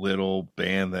little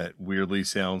band that weirdly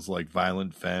sounds like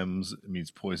Violent Femmes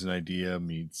meets Poison Idea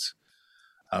meets,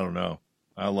 I don't know.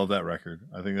 I love that record.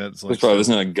 I think that's like, it probably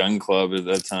wasn't a Gun Club at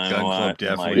that time. Gun a Club, lot.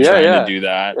 definitely. And, like, trying to do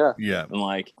that. Yeah. And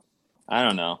like, I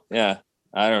don't know. Yeah.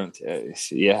 I don't.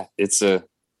 Yeah. It's a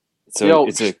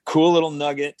cool little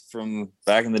nugget from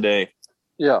back in the day.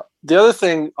 Yeah. The other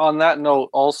thing on that note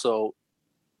also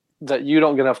that you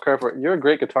don't get enough credit for, you're a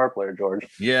great guitar player, George.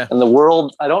 Yeah. And the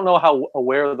world, I don't know how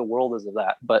aware the world is of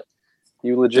that, but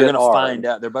you legit They're going to are. find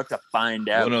out. They're about to find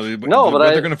out. Well,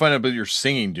 but they're going to find out about your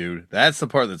singing, dude. That's the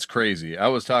part that's crazy. I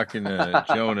was talking to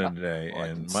Jonah today,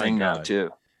 and my sing God, now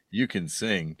too. You can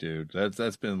sing, dude.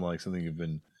 That's been like something you've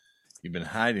been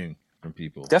hiding from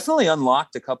people. Definitely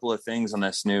unlocked a couple of things on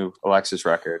this new Alexis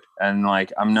record, and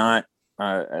like I'm not,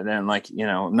 and then like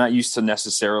I'm not used to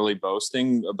necessarily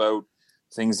boasting about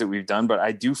things that we've done, but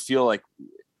I do feel like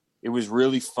it was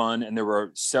really fun, and there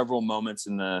were several moments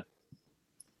in the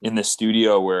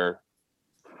studio where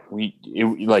we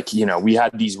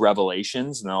had these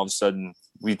revelations, and all of a sudden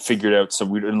we'd figured out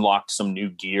we'd unlocked some new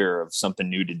gear of something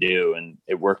new to do, and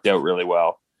it worked out really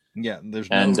well. Yeah, there's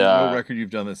no record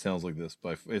you've done that sounds like this,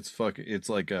 but it's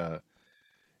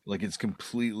it's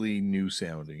completely new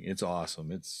sounding. It's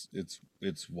awesome. It's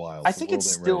wild. I think it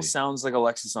still sounds like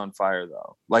Alexis on Fire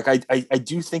though. Like I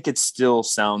do think it still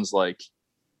sounds like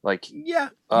us. Yeah.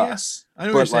 I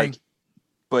know what you're saying.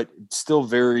 But still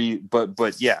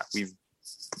but yeah, we've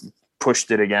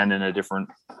pushed it again in a different.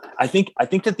 I think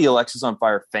that the Alexis on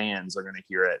Fire fans are going to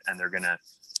hear it and they're going to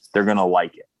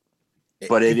like it.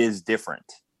 But it is different.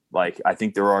 Like I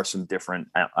think there are some different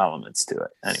elements to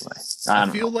it. Anyway, I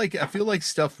feel like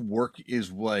stuff work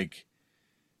is like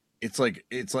it's like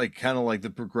kind of like the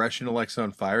progression of Alexis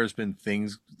on Fire has been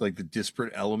things like the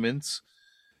disparate elements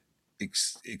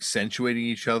accentuating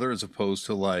each other as opposed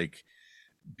to like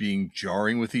being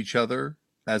jarring with each other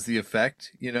as the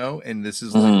effect, and this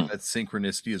is like that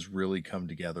synchronicity has really come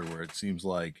together where it seems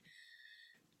like,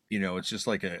 it's just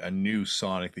like a new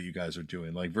sonic that you guys are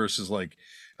doing, like versus like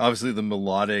obviously the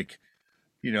melodic,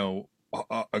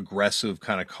 aggressive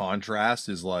kind of contrast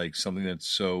is like something that's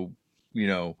so,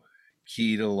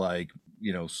 key to like,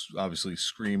 obviously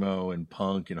screamo and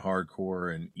punk and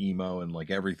hardcore and emo and like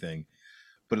everything.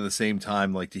 But at the same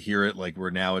time, like to hear it, like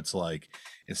where now it's like,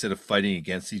 instead of fighting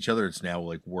against each other, it's now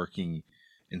like working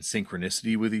in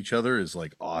synchronicity with each other is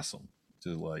like awesome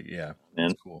to like, yeah,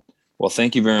 man. Cool. Well,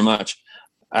 thank you very much.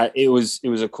 It was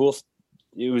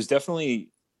definitely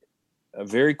a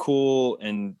very cool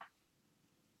and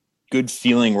good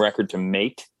feeling record to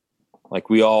make. Like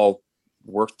we all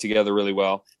worked together really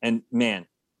well, and man,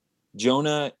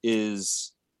 Jonah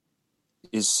is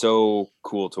so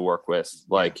cool to work with.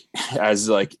 Like as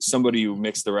like somebody who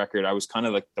mixed the record, I was kind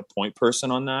of like the point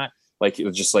person on that. Like it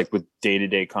was just like with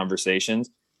day-to-day conversations.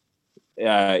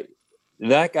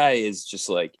 That guy is just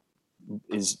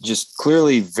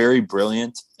clearly very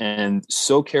brilliant and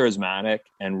so charismatic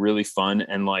and really fun.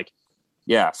 And like,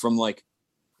 yeah, from like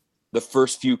the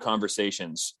first few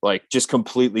conversations, like just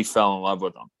completely fell in love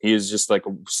with him. He is just like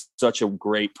such a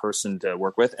great person to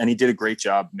work with. And he did a great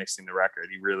job mixing the record.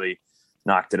 He really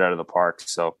knocked it out of the park.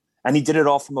 So, and he did it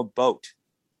all from a boat.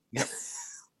 Yep.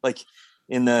 Like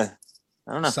in the,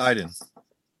 I don't know. Poseidon.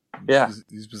 Yeah.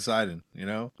 He's Poseidon,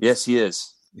 Yes, he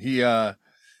is. He is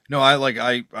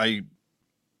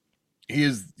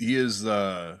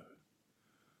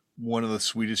one of the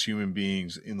sweetest human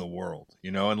beings in the world,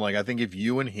 and like I think if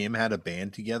you and him had a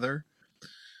band together,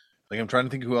 like I'm trying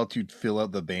to think who else you'd fill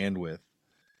out the band with,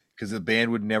 because the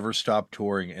band would never stop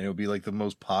touring and it would be like the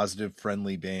most positive,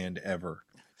 friendly band ever.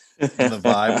 And the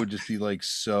vibe would just be like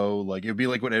so like it'd be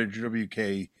like what Edge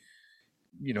WK,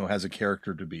 has a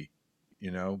character to be.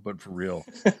 But for real,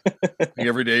 like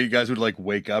every day you guys would like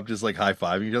wake up just like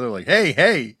high-fiving each other, like,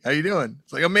 hey, how you doing?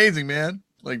 It's like amazing, man.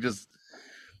 Like just,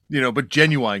 but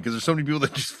genuine, because there's so many people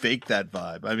that just fake that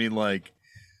vibe. I mean, like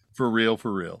for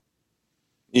real.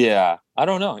 Yeah, I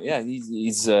don't know. Yeah,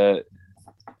 he's a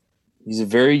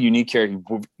very unique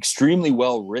character, extremely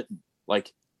well written.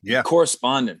 Like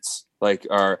correspondence. Like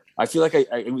I feel like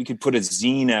we could put a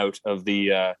zine out of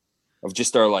the of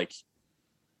just our like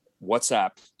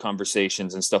WhatsApp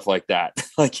conversations and stuff like that.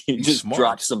 Like he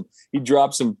dropped some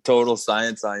total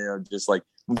science on just like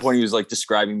one point he was like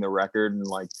describing the record and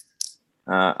like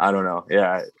I don't know.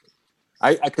 Yeah.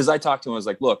 Because I talked to him, I was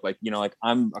like, look, like, like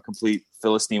I'm a complete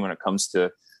Philistine when it comes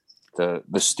to the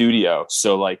studio.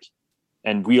 So like,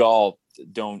 and we all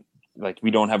don't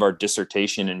we don't have our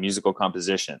dissertation in musical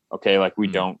composition. Okay. Like we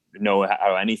don't know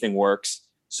how anything works.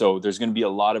 So there's going to be a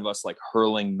lot of us like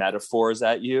hurling metaphors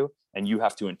at you, and you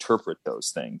have to interpret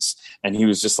those things. And he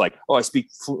was just like, oh, I speak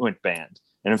fluent band.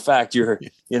 And in fact, you're,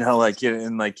 like,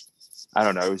 and like, I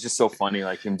don't know. It was just so funny.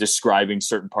 like him describing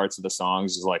certain parts of the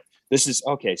songs is like, this is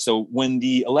okay. So when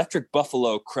the electric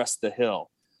buffalo crest the hill,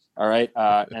 all right.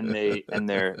 And they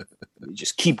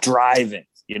just keep driving,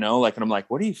 and I'm like,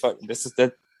 what are you this is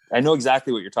that. I know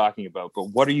exactly what you're talking about, but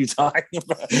what are you talking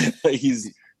about?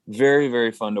 He's very,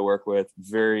 very fun to work with.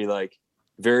 Very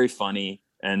very funny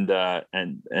and are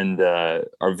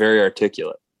very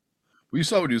articulate. Well, you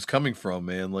saw what he was coming from,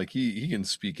 man. Like he can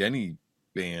speak any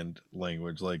band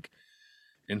language. Like,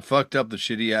 and fucked up the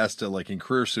shit he has to, like in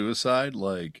Career Suicide.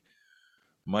 Like,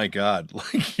 my God,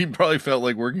 like he probably felt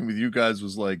like working with you guys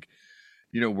was like,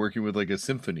 working with like a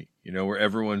symphony, where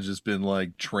everyone's just been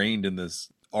like trained in this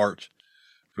art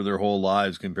for their whole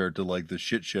lives compared to like the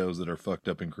shit shows that are fucked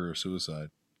up in Career Suicide.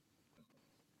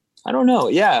 I don't know.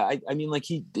 Yeah. I mean, like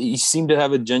he seemed to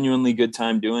have a genuinely good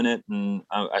time doing it. And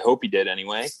I hope he did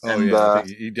anyway. Oh, and, yeah, I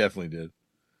think he definitely did.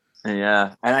 And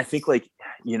yeah. And I think like,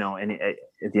 and at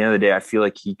the end of the day, I feel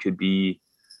like he could be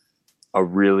a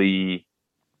really,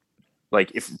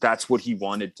 like, if that's what he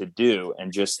wanted to do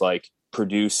and just like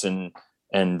produce and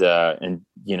do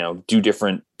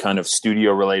different kind of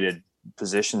studio related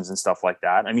positions and stuff like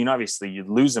that. I mean, obviously you'd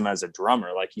lose him as a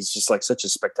drummer. Like he's just like such a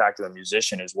spectacular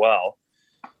musician as well.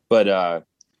 But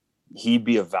he'd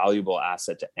be a valuable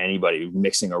asset to anybody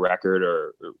mixing a record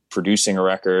or producing a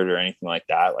record or anything like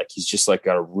that. Like he's just like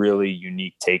got a really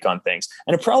unique take on things.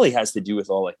 And it probably has to do with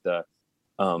all like the,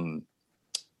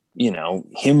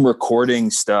 him recording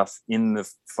stuff in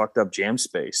the fucked up jam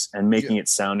space and making it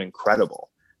sound incredible.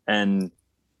 And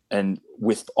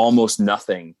with almost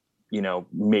nothing,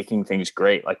 making things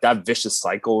great, like that Vicious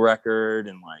Cycle record.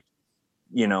 And like,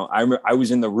 I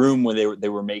was in the room where they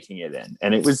were making it in,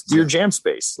 and it was your jam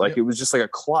space. Like it was just like a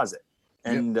closet.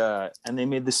 And they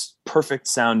made this perfect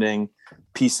sounding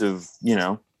piece of,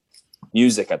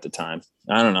 music at the time.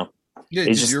 I don't know. Yeah.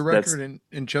 It's your record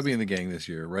and Chubby and the Gang this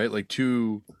year, right? Like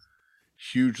two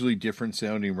hugely different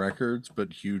sounding records,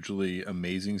 but hugely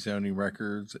amazing sounding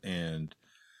records. And,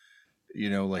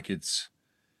 like he's,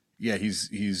 I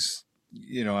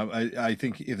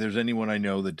think if there's anyone I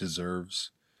know that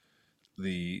deserves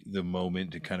the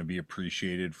moment to kind of be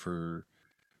appreciated for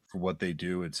what they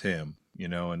do, it's him,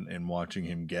 and watching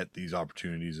him get these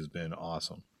opportunities has been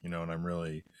awesome, and I'm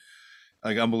really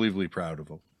like unbelievably proud of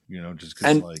him, just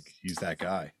because like he's that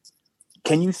guy.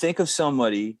 Can you think of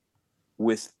somebody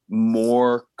with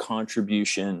more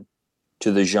contribution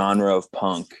to the genre of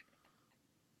punk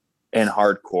and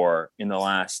hardcore in the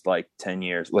last like 10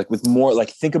 years, like with more,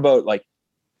 like think about like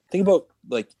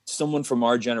someone from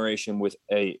our generation with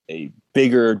a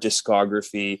bigger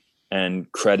discography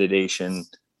and creditation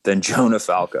than Jonah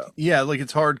Falco? Yeah. Like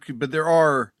it's hard, but there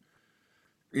are,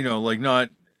 like not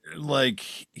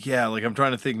like, yeah, like I'm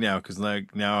trying to think now. Cause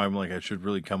like now I'm like, I should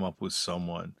really come up with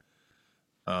someone.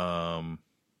 Yeah.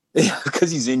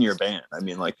 Cause he's in your band. I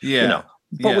mean, like, but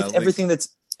with everything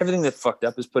that fucked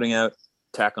up is putting out,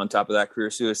 tack on top of that Career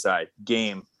Suicide,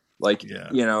 Game, like,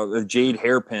 the Jade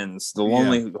Hairpins, the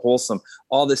Lonely Wholesome,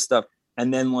 all this stuff.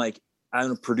 And then like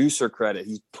on a producer credit,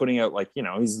 he's putting out like,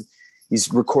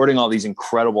 he's recording all these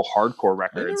incredible hardcore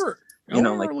records. I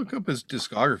never look up his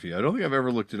discography. I don't think I've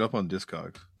ever looked it up on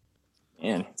Discogs.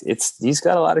 And he's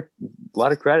got a lot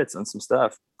of credits on some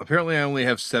stuff. Apparently I only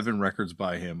have 7 records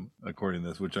by him, according to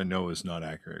this, which I know is not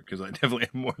accurate because I definitely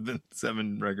have more than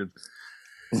 7 records.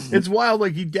 It's wild.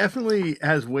 Like he definitely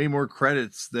has way more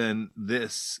credits than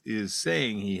this is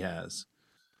saying he has.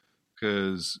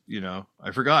 Because,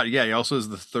 I forgot. Yeah, he also has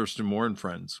the Thurston Moore and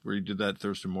Friends, where he did that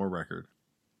Thurston Moore record.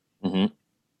 Mm-hmm.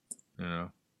 I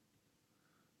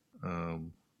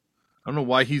don't know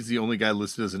why he's the only guy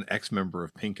listed as an ex-member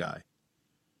of Pink Eye.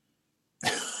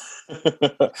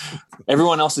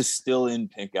 Everyone else is still in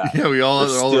Pink Eye. Yeah, we all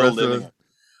the rest of us.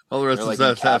 All the rest of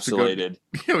us have to go.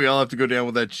 Yeah, we all have to go down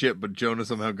with that shit. But Jonah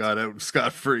somehow got out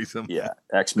scot-free. Yeah,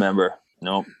 ex-member.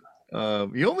 Nope.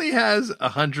 He only has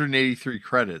 183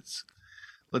 credits.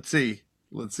 Let's see.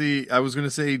 I was going to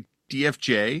say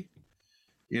DFJ.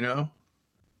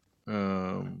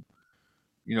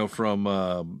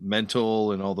 From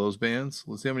Mental and all those bands.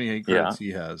 Let's see how many credits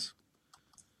he has.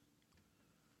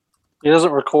 He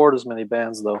doesn't record as many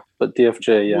bands though, but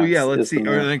DFJ, yeah. Well, yeah. Let's see. And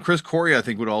then Chris Corey, I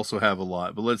think, would also have a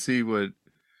lot. But let's see what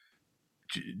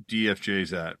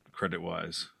DFJ's at credit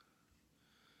wise.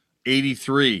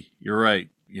 83. You're right.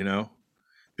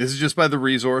 This is just by the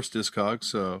Resource Discogs.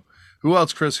 So who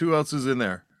else, Chris? Who else is in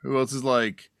there? Who else is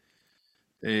like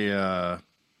a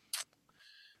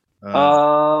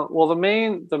well, the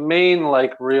main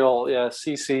like real,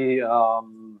 CC.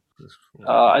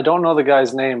 I don't know the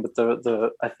guy's name, but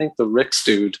I think the Ricks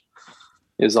dude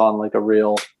is on like a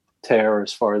real tear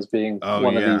as far as being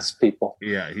one of these people.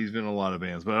 Yeah, he's been in a lot of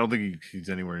bands, but I don't think he's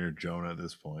anywhere near Jonah at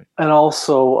this point. And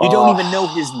also, you don't even know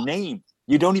his name.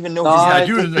 You don't even know his name. I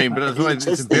do his name, but that's why it's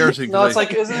embarrassing. No, it's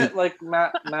like, isn't it like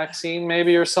Maxine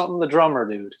maybe or something? The drummer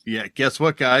dude. Yeah. Guess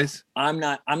what, guys? I'm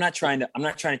not trying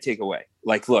to take away.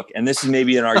 Like, look, and this is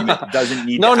maybe an argument that doesn't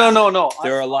need. No.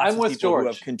 There are lots of people George. who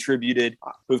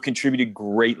have contributed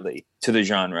greatly to the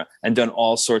genre and done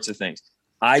all sorts of things.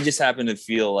 I just happen to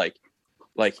feel like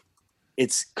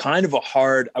it's kind of a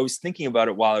hard. I was thinking about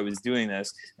it while I was doing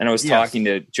this, and I was talking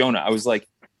to Jonah. I was like,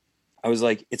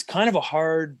 it's kind of a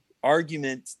hard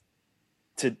argument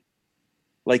to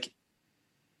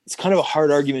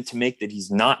make that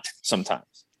he's not sometimes.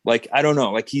 Like, I don't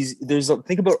know, like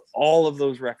think about all of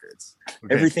those records,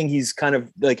 everything he's kind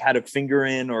of like had a finger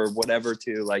in or whatever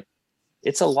too. Like,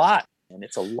 it's a lot, and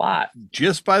it's a lot.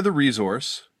 Just by the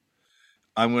Resource,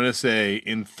 I'm going to say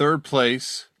in third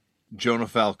place, Jonah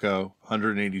Falco,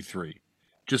 183.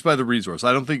 Just by the Resource.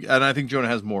 I think Jonah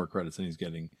has more credits than he's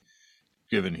getting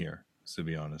given here, to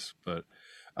be honest. But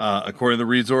according to the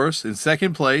Resource, in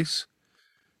second place,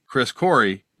 Chris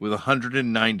Corey with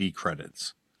 190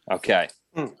 credits. Okay.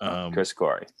 Chris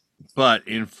Corey. But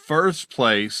in first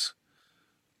place,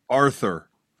 Arthur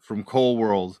from Coal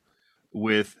World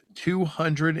with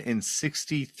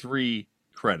 263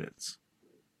 credits.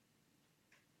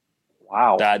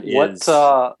 Wow. That is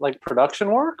what like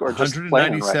production work or just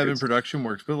 197 production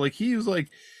works. But like he was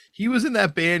in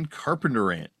that band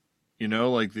Carpenter Ant,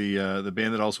 like the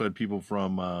band that also had people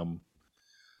from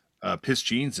Piss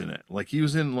Jeans in it. Like he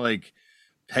was in like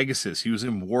Pegasus, he was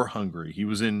in War Hungry, he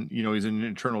was in, he's an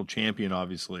Eternal Champion,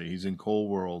 obviously. He's in Coal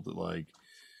World, like,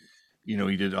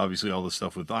 he did obviously all the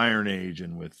stuff with Iron Age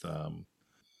and with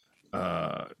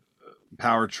Power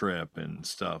Trip and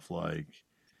stuff like.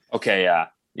 Okay,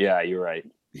 yeah, you're right.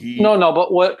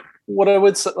 But what I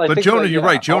would say, but Jonah, you're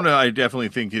right. Jonah, I definitely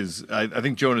think I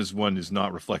think Jonah's one is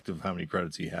not reflective of how many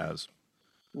credits he has.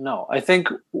 No, I think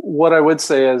what I would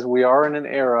say is we are in an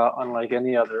era unlike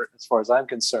any other, as far as I'm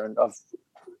concerned, of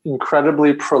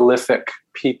incredibly prolific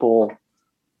people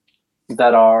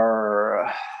that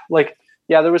are like,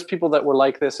 there was people that were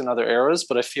like this in other eras,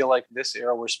 but I feel like this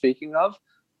era we're speaking of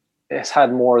has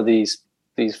had more of these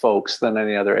folks than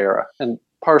any other era. And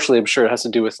partially, I'm sure it has to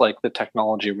do with like the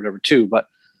technology or whatever too. But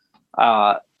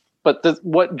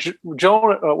what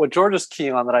George is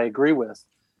keying on that I agree with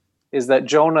is that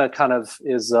Jonah kind of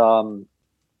is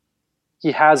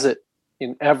he has it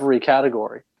in every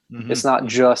category. Mm-hmm. It's not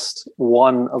just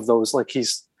one of those. Like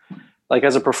he's like,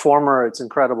 as a performer, it's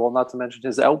incredible. Not to mention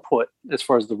his output as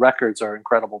far as the records are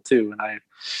incredible too. And I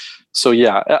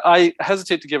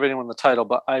hesitate to give anyone the title,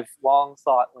 but I've long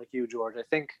thought like you, George. I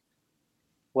think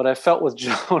what I felt with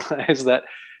Jonah is that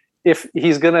if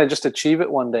he's going to just achieve it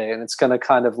one day, and it's going to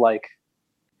kind of like,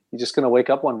 he's just going to wake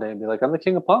up one day and be like, I'm the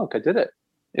king of punk. I did it.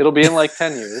 It'll be in like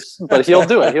 10 years, but he'll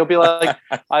do it. He'll be like,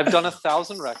 I've done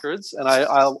 1,000 records, and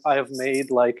I have made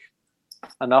like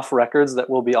enough records that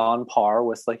will be on par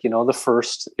with like, the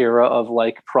first era of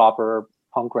like proper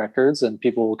punk records, and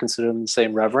people will consider them the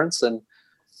same reverence. And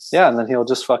and then he'll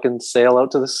just fucking sail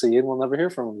out to the sea and we'll never hear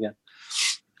from him again.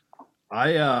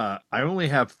 I only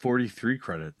have 43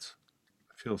 credits.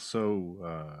 I feel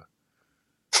so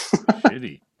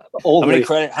shitty. How many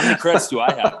credits do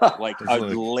I have? Like a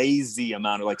lazy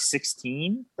amount of like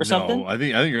 16 or something? No, I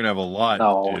think you're gonna have a lot.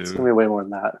 No, it's gonna be way more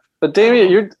than that. But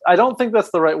Damien, I don't think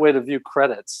that's the right way to view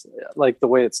credits, like the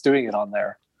way it's doing it on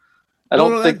there. I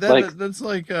don't think that's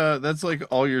like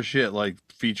all your shit, like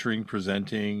featuring,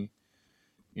 presenting.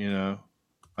 I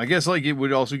guess like it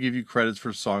would also give you credits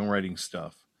for songwriting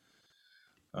stuff.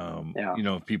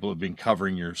 People have been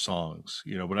covering your songs,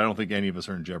 but I don't think any of us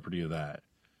are in jeopardy of that.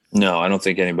 No, I don't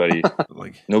think anybody,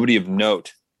 like nobody of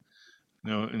note.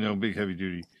 No big heavy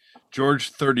duty. George,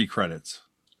 30 credits.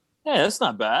 Yeah, that's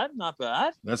not bad. Not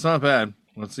bad. That's not bad.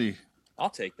 Let's see. I'll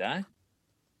take that.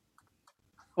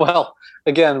 Well,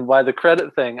 again, by the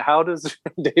credit thing, how does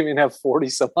Damien have 40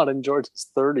 some odd and George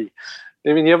is 30?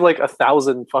 I mean, you have like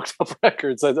 1,000 fucked up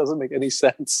records. That doesn't make any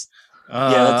sense.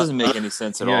 That doesn't make any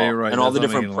sense at all. You're right. And all the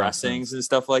different pressings and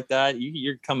stuff like that,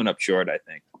 you're coming up short, I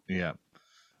think. Yeah.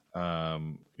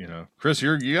 Chris,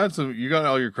 you got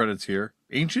all your credits here.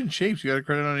 Ancient Shapes, you got a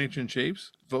credit on Ancient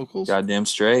Shapes vocals? Goddamn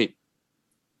straight.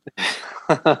 That's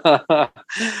a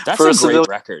great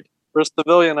record. For a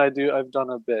civilian, I've done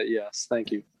a bit. Yes,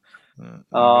 thank you.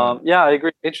 Yeah, I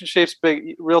agree. Ancient Shapes,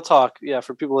 big real talk. Yeah,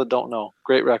 for people that don't know,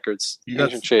 great records.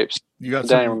 Ancient Shapes. You got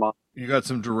Danny some. Ramon. You got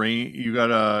some deranged. You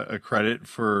got a credit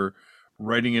for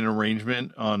writing an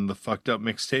arrangement on the Fucked Up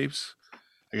mixtapes.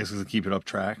 I guess because Keep It Up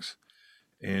tracks.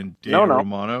 And Daniel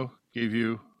Romano gave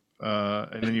you,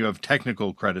 and then you have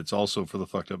technical credits also for the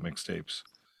Fucked Up mixtapes.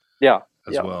 Yeah,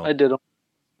 as well. I did them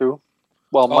too.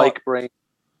 Well, Mike Brain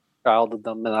childed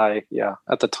them, and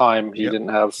at the time he didn't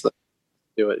have to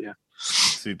do it. Yeah.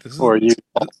 See, this is or you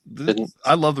didn't.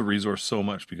 I love the resource so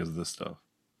much because of this stuff.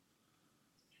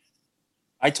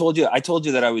 I told you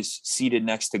that I was seated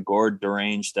next to Gord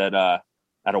Deranged at a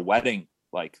wedding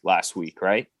like last week,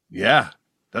 right? Yeah,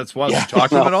 that's why we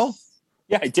talked to him at all.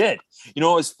 Yeah, I did. You know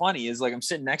what was funny is like I'm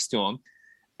sitting next to him,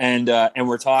 and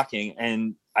we're talking,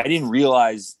 and I didn't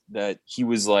realize that he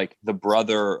was like the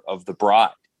brother of the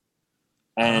bride,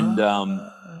 and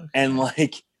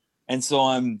so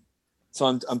I'm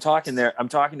talking there. I'm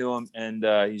talking to him, and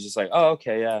he's just like, "Oh,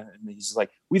 okay, yeah." And he's just like,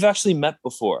 "We've actually met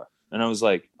before." And I was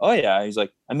like, "Oh yeah." He's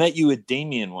like, "I met you with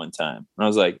Damien one time." And I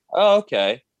was like, "Oh,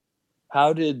 okay.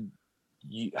 How did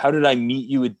I meet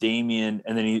you with Damien?"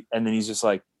 And then he's just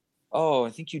like, "Oh, I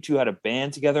think you two had a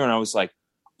band together." And I was like,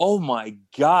 "Oh my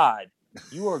God,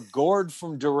 you are Gord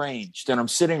from Deranged, and I'm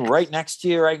sitting right next to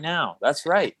you right now." That's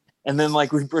right. And then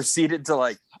like we proceeded to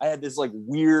like, I had this like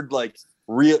weird like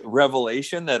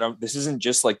revelation that this isn't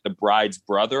just like the bride's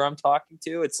brother I'm talking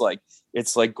to. It's like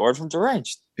Gord from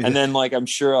Deranged. And then like I'm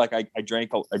sure like I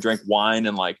drank wine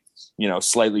and like, you know,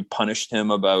 slightly punished him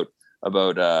about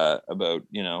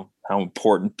you know how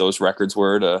important those records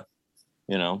were to,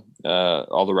 you know,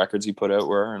 all the records he put out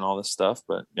were and all this stuff.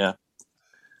 But yeah,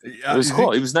 it was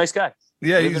cool. He was a nice guy.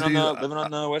 Yeah, living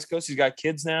on the West Coast. He's got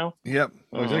kids now. Yep,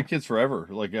 he's had kids forever.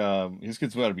 Like his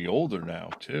kids got to be older now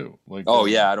too. Like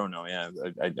I don't know. Yeah,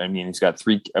 I mean he's got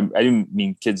 3. I didn't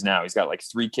mean kids now. He's got like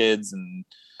 3 kids and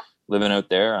living out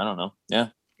there. I don't know. Yeah.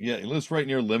 Yeah, he lives right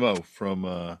near Limo from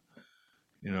from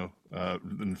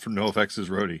NoFX's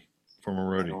roadie, former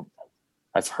roadie.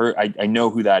 I've heard. I know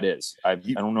who that is. I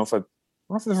don't know if I've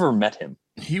ever met him.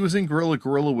 He was in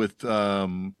Gorilla with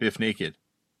Biff Naked.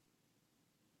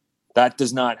 That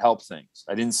does not help things.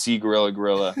 I didn't see Gorilla.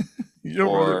 You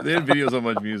don't remember, they had videos on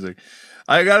Much Music.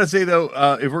 I gotta say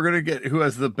though, if we're gonna get who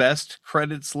has the best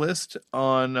credits list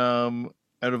on out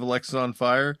of Alexis on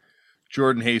Fire,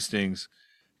 Jordan Hastings,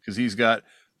 because he's got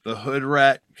the Hood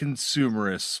Rat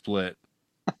Consumerist split.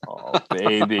 Oh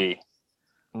baby,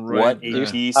 right what there.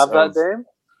 a piece! Have that, Dame?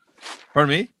 Pardon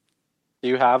me? Do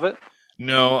you have it?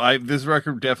 No, this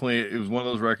record definitely, it was one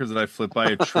of those records that I flipped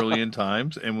by a trillion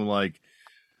times and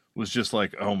was just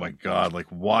like, oh my God, like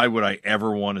why would I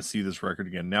ever want to see this record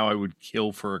again? Now I would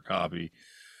kill for a copy.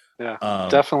 Yeah,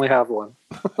 definitely have one.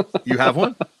 You have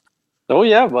one? Oh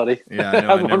yeah, buddy. Yeah, I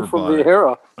know. I have one from the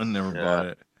era. I never bought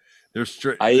it.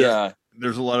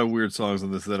 There's a lot of weird songs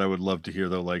on this that I would love to hear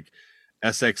though, like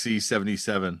SXE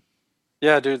 77.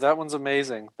 Yeah, dude, that one's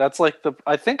amazing. That's like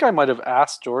I think I might have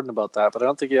asked Jordan about that, but I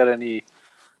don't think he had any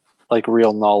like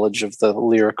real knowledge of the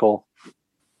lyrical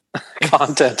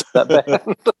content of that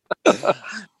band.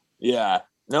 Yeah.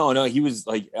 No, he was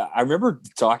like, I remember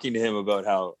talking to him about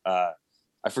how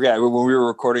I forget when we were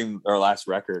recording our last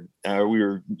record,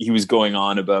 he was going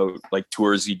on about like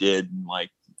tours he did and like,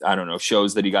 I don't know,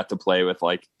 shows that he got to play with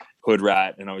like Hood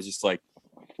Rat. And I was just like,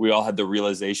 we all had the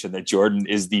realization that Jordan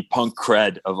is the punk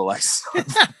cred of Alexis.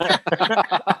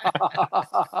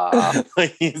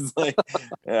 Like he's like,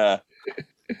 yeah,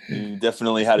 he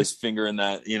definitely had his finger in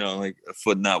that, you know, like a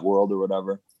foot in that world or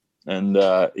whatever. And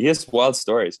he has wild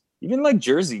stories. Even like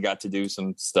Jersey got to do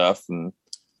some stuff, and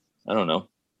I don't know.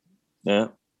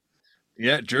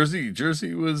 Yeah, Jersey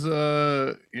was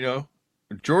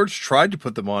George tried to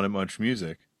put them on at Much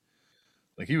Music.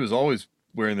 Like he was always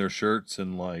wearing their shirts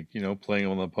and like, you know, playing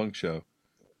on the punk show.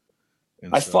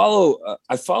 I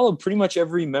follow pretty much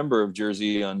every member of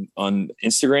Jersey on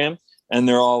Instagram, and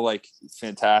they're all like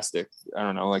fantastic. I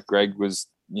don't know, like Greg was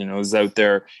out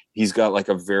there. He's got like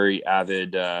a very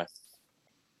avid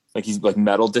like he's like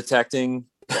metal detecting.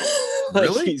 Like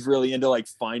really? He's really into like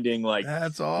finding like,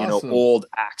 that's awesome. You know, old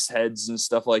axe heads and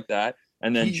stuff like that.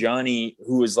 And then Johnny,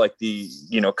 who was like the,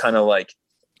 you know, kind of like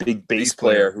big bass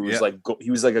player who was like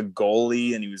he was like a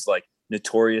goalie, and he was like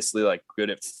notoriously like good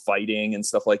at fighting and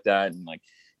stuff like that, and like,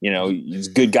 you know, he's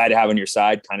a good guy to have on your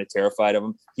side, kind of terrified of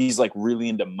him. He's like really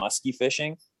into musky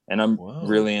fishing, and I'm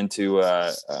really into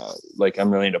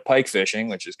I'm really into pike fishing,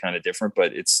 which is kind of different,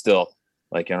 but it's still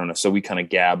like, I don't know, so we kind of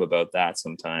gab about that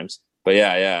sometimes. But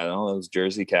yeah, all those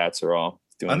Jersey cats are all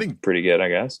doing pretty good, I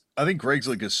guess. I think Greg's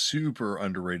like a super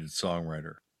underrated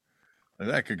songwriter.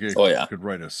 Like that could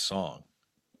write a song.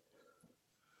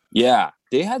 Yeah,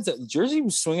 they had Jersey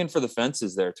was swinging for the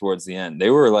fences there towards the end. They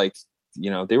were like,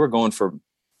 they were going for,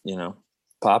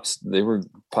 pops. They were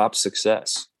pop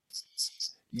success.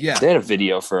 Yeah, they had a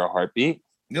video for a Heartbeat.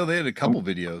 No, they had a couple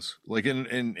videos. Like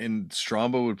in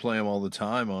Strombo would play them all the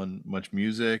time on Much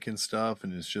Music and stuff,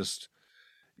 and it's just,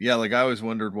 yeah. Like I always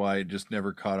wondered why it just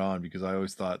never caught on, because I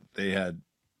always thought they had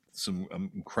some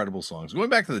incredible songs. Going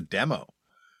back to the demo.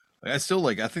 I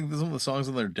think some of the songs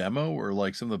on their demo were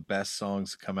like some of the best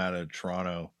songs to come out of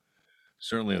Toronto,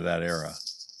 certainly of that era.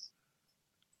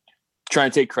 Trying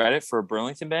to take credit for a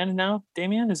Burlington band now,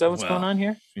 Damien? Is that what's going on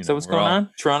here? Is that what's going on?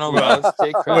 Toronto loves to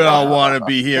take credit. We all want to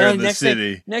be here in the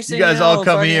city. Next you guys all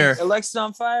come here. Alexis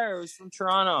on Fire was from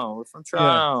Toronto. We're from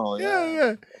Toronto.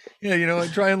 Yeah.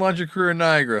 Try and launch a career in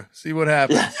Niagara. See what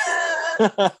happens.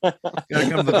 Gotta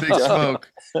come to the big smoke.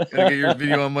 Gotta get your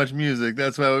video on Much Music.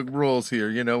 That's how it rolls here.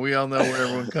 We all know where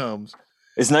everyone comes.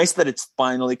 It's nice that it's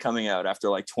finally coming out after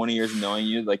like 20 years of knowing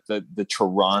you, like the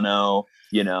Toronto,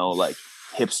 like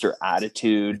hipster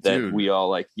attitude that we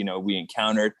all we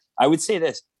encountered. I would say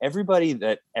this: everybody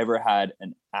that ever had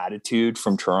an attitude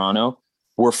from Toronto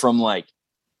were from like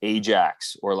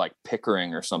Ajax or like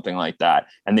Pickering or something like that,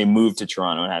 and they moved to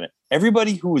Toronto and had it.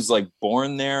 Everybody who was like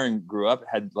born there and grew up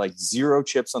had like zero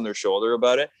chips on their shoulder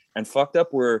about it, and fucked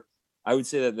up I would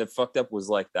say that the fucked up was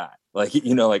like that. Like,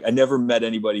 like I never met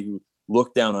anybody who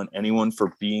looked down on anyone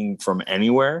for being from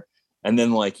anywhere. And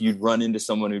then like you'd run into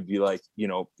someone who'd be like,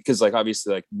 because like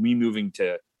obviously like me moving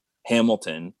to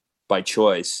Hamilton by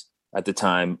choice at the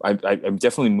time, I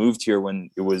definitely moved here when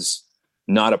it was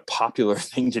not a popular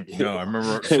thing to do. No, I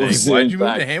remember saying, why'd you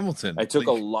move to Hamilton? I took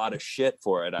a lot of shit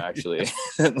for it actually.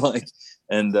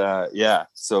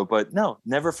 So, but no,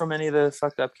 never from any of the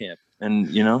fucked up camp. And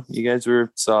you guys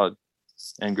were solid,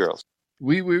 and girls.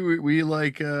 We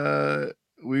like,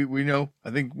 we know, I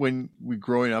think when we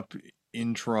growing up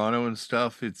in Toronto and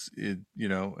stuff,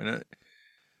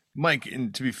 Mike,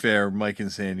 and to be fair, Mike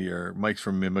and Sandy Mike's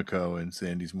from Mimico and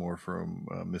Sandy's more from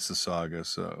Mississauga,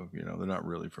 so they're not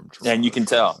really from Toronto. And you can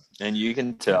tell.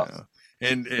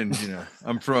 And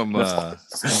I'm from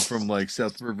like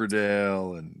South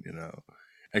Riverdale, and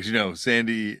actually no,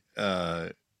 Sandy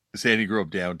grew up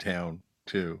downtown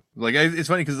too. Like it's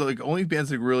funny because like only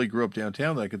bands that really grew up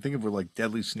downtown that I could think of were like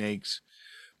Deadly Snakes,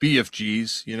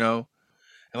 BFGs,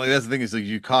 And like that's the thing is like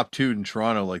you cop toot in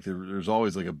Toronto, like there's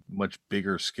always like a much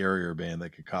bigger, scarier band that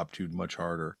could cop toot much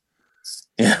harder.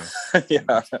 Yeah,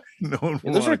 yeah.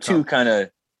 Those are two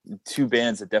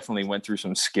bands that definitely went through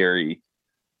some scary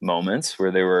moments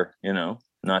where they were,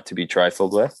 not to be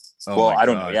trifled with. I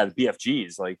don't know. Yeah, the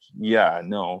BFGs, like,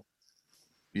 no.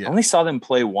 Yeah. I only saw them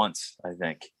play once, I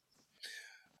think.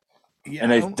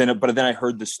 Yeah, and then I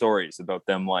heard the stories about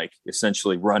them like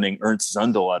essentially running Ernst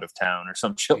Zundel out of town or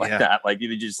some shit like that. Like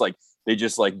they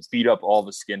just beat up all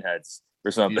the skinheads or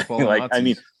something. Like I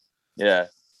mean, yeah.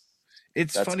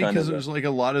 It's funny because there's like a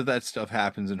lot of that stuff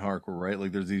happens in hardcore, right?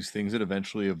 Like there's these things that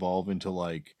eventually evolve into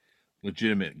like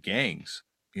legitimate gangs,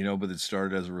 but it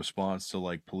started as a response to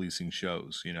like policing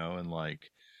shows, and like,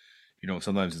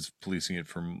 sometimes it's policing it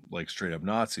from like straight up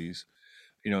Nazis,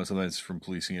 sometimes from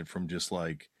policing it from just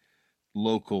like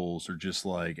locals or just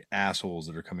like assholes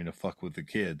that are coming to fuck with the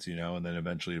kids, and then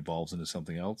eventually evolves into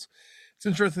something else. It's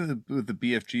interesting that with the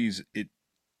BFGs,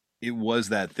 it was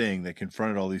that thing that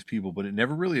confronted all these people, but it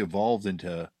never really evolved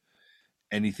into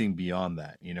anything beyond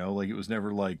that, like it was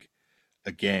never like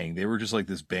a gang. They were just like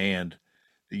this band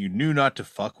that you knew not to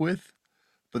fuck with,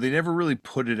 but they never really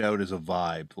put it out as a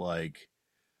vibe like,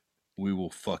 we will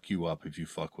fuck you up if you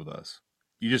fuck with us.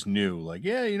 You just knew like,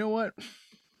 yeah, you know what?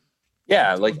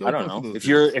 Yeah, like I don't know. If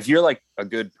you're like a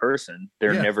good person,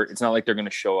 they're never. It's not like they're going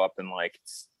to show up and like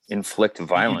inflict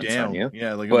violence on you.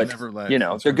 Yeah, like but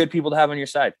they're good people to have on your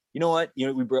side. You know what?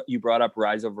 You brought up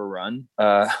Rise Over Run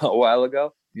a while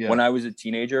ago. Yeah. When I was a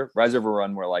teenager, Rise Over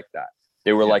Run were like that.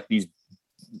 They were like these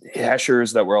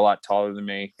heshers that were a lot taller than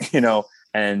me,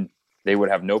 and they would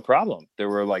have no problem. They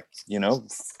were like,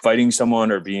 fighting someone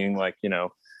or being like,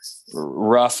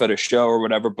 rough at a show or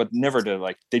whatever, but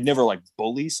they'd never like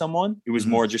bully someone. It was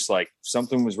more just like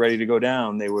something was ready to go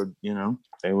down, they could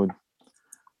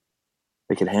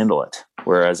handle it.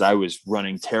 Whereas I was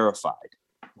running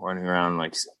around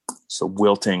like so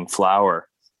wilting flower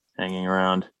hanging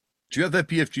around. Do you have that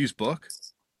BFG's book?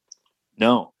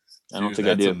 No, I don't think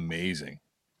I do.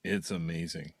 It's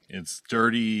amazing. It's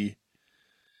dirty.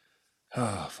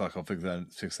 Oh fuck! I'll fix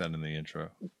that in the intro.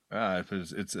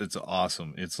 It's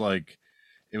awesome. It's like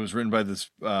it was written by this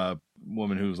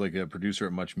woman who was like a producer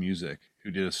at Much Music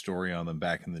who did a story on them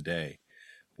back in the day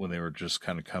when they were just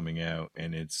kind of coming out,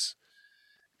 and it's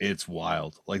It's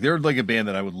wild. Like they're like a band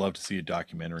that I would love to see a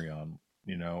documentary on,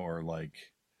 or like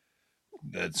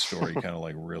that story kind of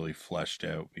like really fleshed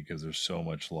out, because there's so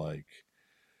much like,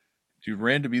 dude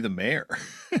ran to be the mayor.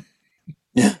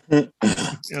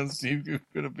 Steve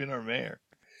could have been our mayor.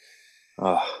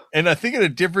 And I think at a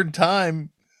different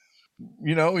time,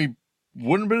 he wouldn't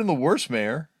have been the worst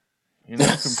mayor,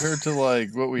 compared to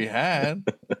like what we had.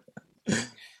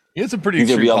 He had some pretty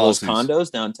extreme policies. All those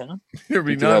condos downtown? There'd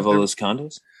be have all those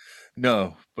condos?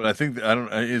 No, but I think I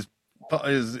don't. His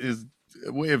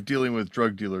way of dealing with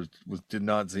drug dealers did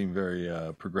not seem very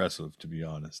progressive, to be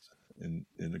honest. In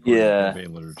the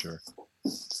campaign literature,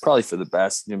 probably for the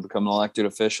best. You become an elected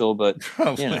official, but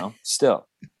still,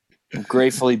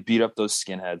 gratefully beat up those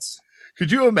skinheads.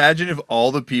 Could you imagine if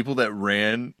all the people that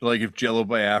ran, like if Jello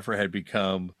Biafra had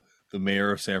become the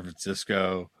mayor of San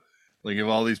Francisco, like if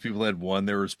all these people had won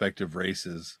their respective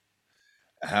races,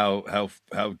 how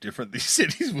different these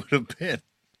cities would have been?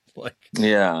 Like,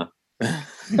 yeah,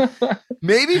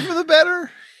 maybe for the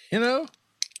better,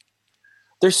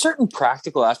 There's certain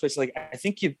practical aspects. Like I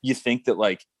think you think that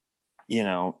like, I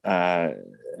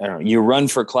don't know, you run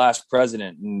for class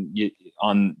president and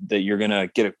you're gonna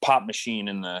get a pop machine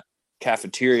in the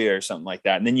cafeteria or something like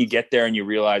that, and then you get there and you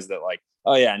realize that like,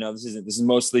 oh yeah, no, this is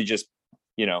mostly just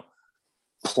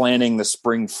planning the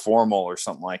spring formal or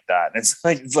something like that. And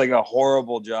it's like a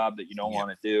horrible job that you don't want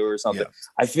to do or something. Yeah.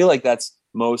 I feel like that's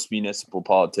most municipal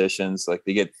politicians. Like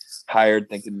they get hired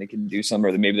thinking they can do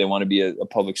something, or maybe they want to be a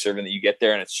public servant. That you get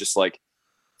there and it's just like,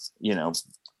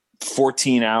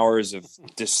 14 hours of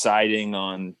deciding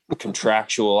on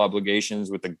contractual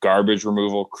obligations with the garbage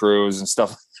removal crews and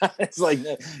stuff. It's like,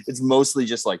 it's mostly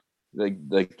just like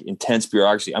intense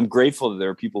bureaucracy. I'm grateful that there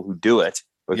are people who do it,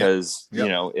 because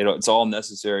it's all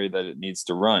necessary that it needs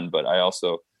to run. But I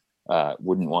also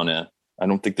wouldn't want to. I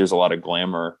don't think there's a lot of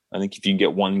glamour. I think if you can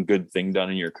get one good thing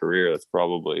done in your career, that's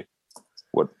probably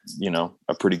what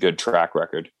a pretty good track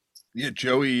record. Yeah,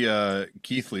 Joey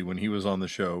Keithley, when he was on the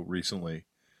show recently,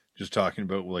 just talking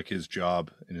about like his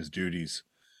job and his duties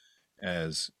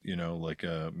as like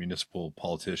a municipal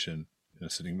politician and a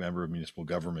sitting member of municipal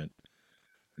government.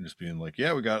 And just being like,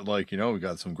 yeah, we got we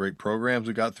got some great programs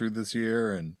we got through this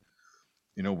year, and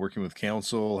working with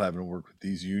council, having to work with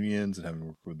these unions and having to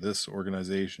work with this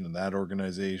organization and that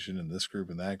organization and this group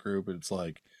and that group. And it's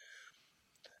like,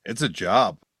 it's a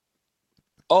job.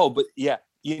 Oh, but yeah,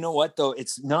 you know what though?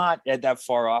 It's not that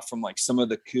far off from like some of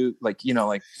the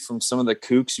from some of the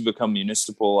kooks who become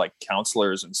municipal like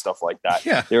councilors and stuff like that.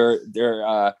 Yeah, they're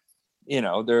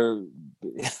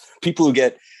people who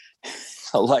get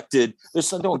elected. There's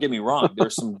some, don't get me wrong,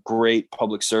 there's some great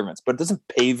public servants, but it doesn't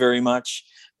pay very much,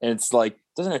 and it's like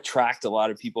doesn't attract a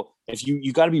lot of people. If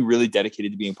you got to be really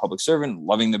dedicated to being a public servant,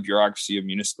 loving the bureaucracy of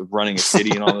municipal running a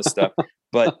city and all this stuff.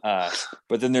 But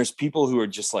then there's people who are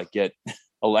just like get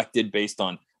elected based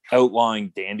on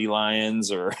outlawing dandelions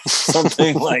or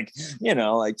something like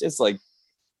just like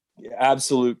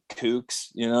absolute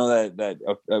kooks, that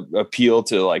appeal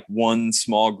to like one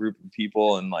small group of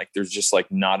people, and like there's just like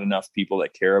not enough people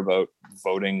that care about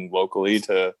voting locally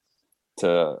to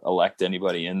elect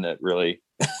anybody in that really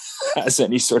has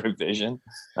any sort of vision.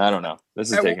 I don't know.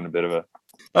 This is taking a bit of a.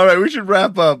 All right, we should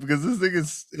wrap up, because this thing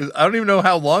is I don't even know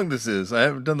how long this is. I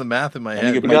haven't done the math in my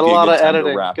head. We got a lot of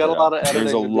editing.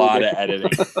 There's a lot of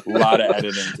editing. A lot of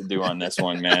editing to do on this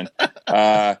one, man.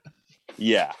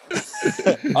 Yeah.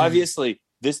 Obviously,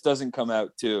 this doesn't come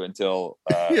out too until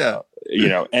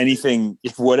anything.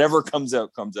 If whatever comes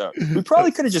out, comes out. We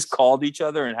probably could have just called each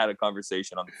other and had a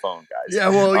conversation on the phone, guys. Yeah,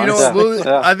 well,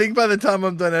 I think by the time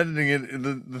I'm done editing it,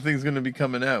 the thing's going to be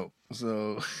coming out.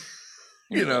 So.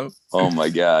 Oh my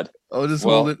God! I'll just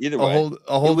hold it. Either way,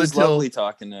 I'll hold it. It was lovely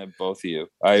talking to both of you.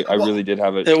 I really did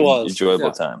have an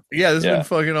enjoyable time. Yeah, this has been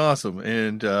fucking awesome,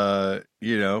 and I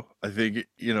think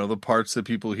the parts that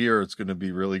people hear, it's going to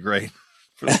be really great.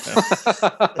 For them.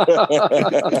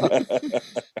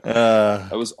 That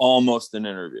was almost an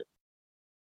interview.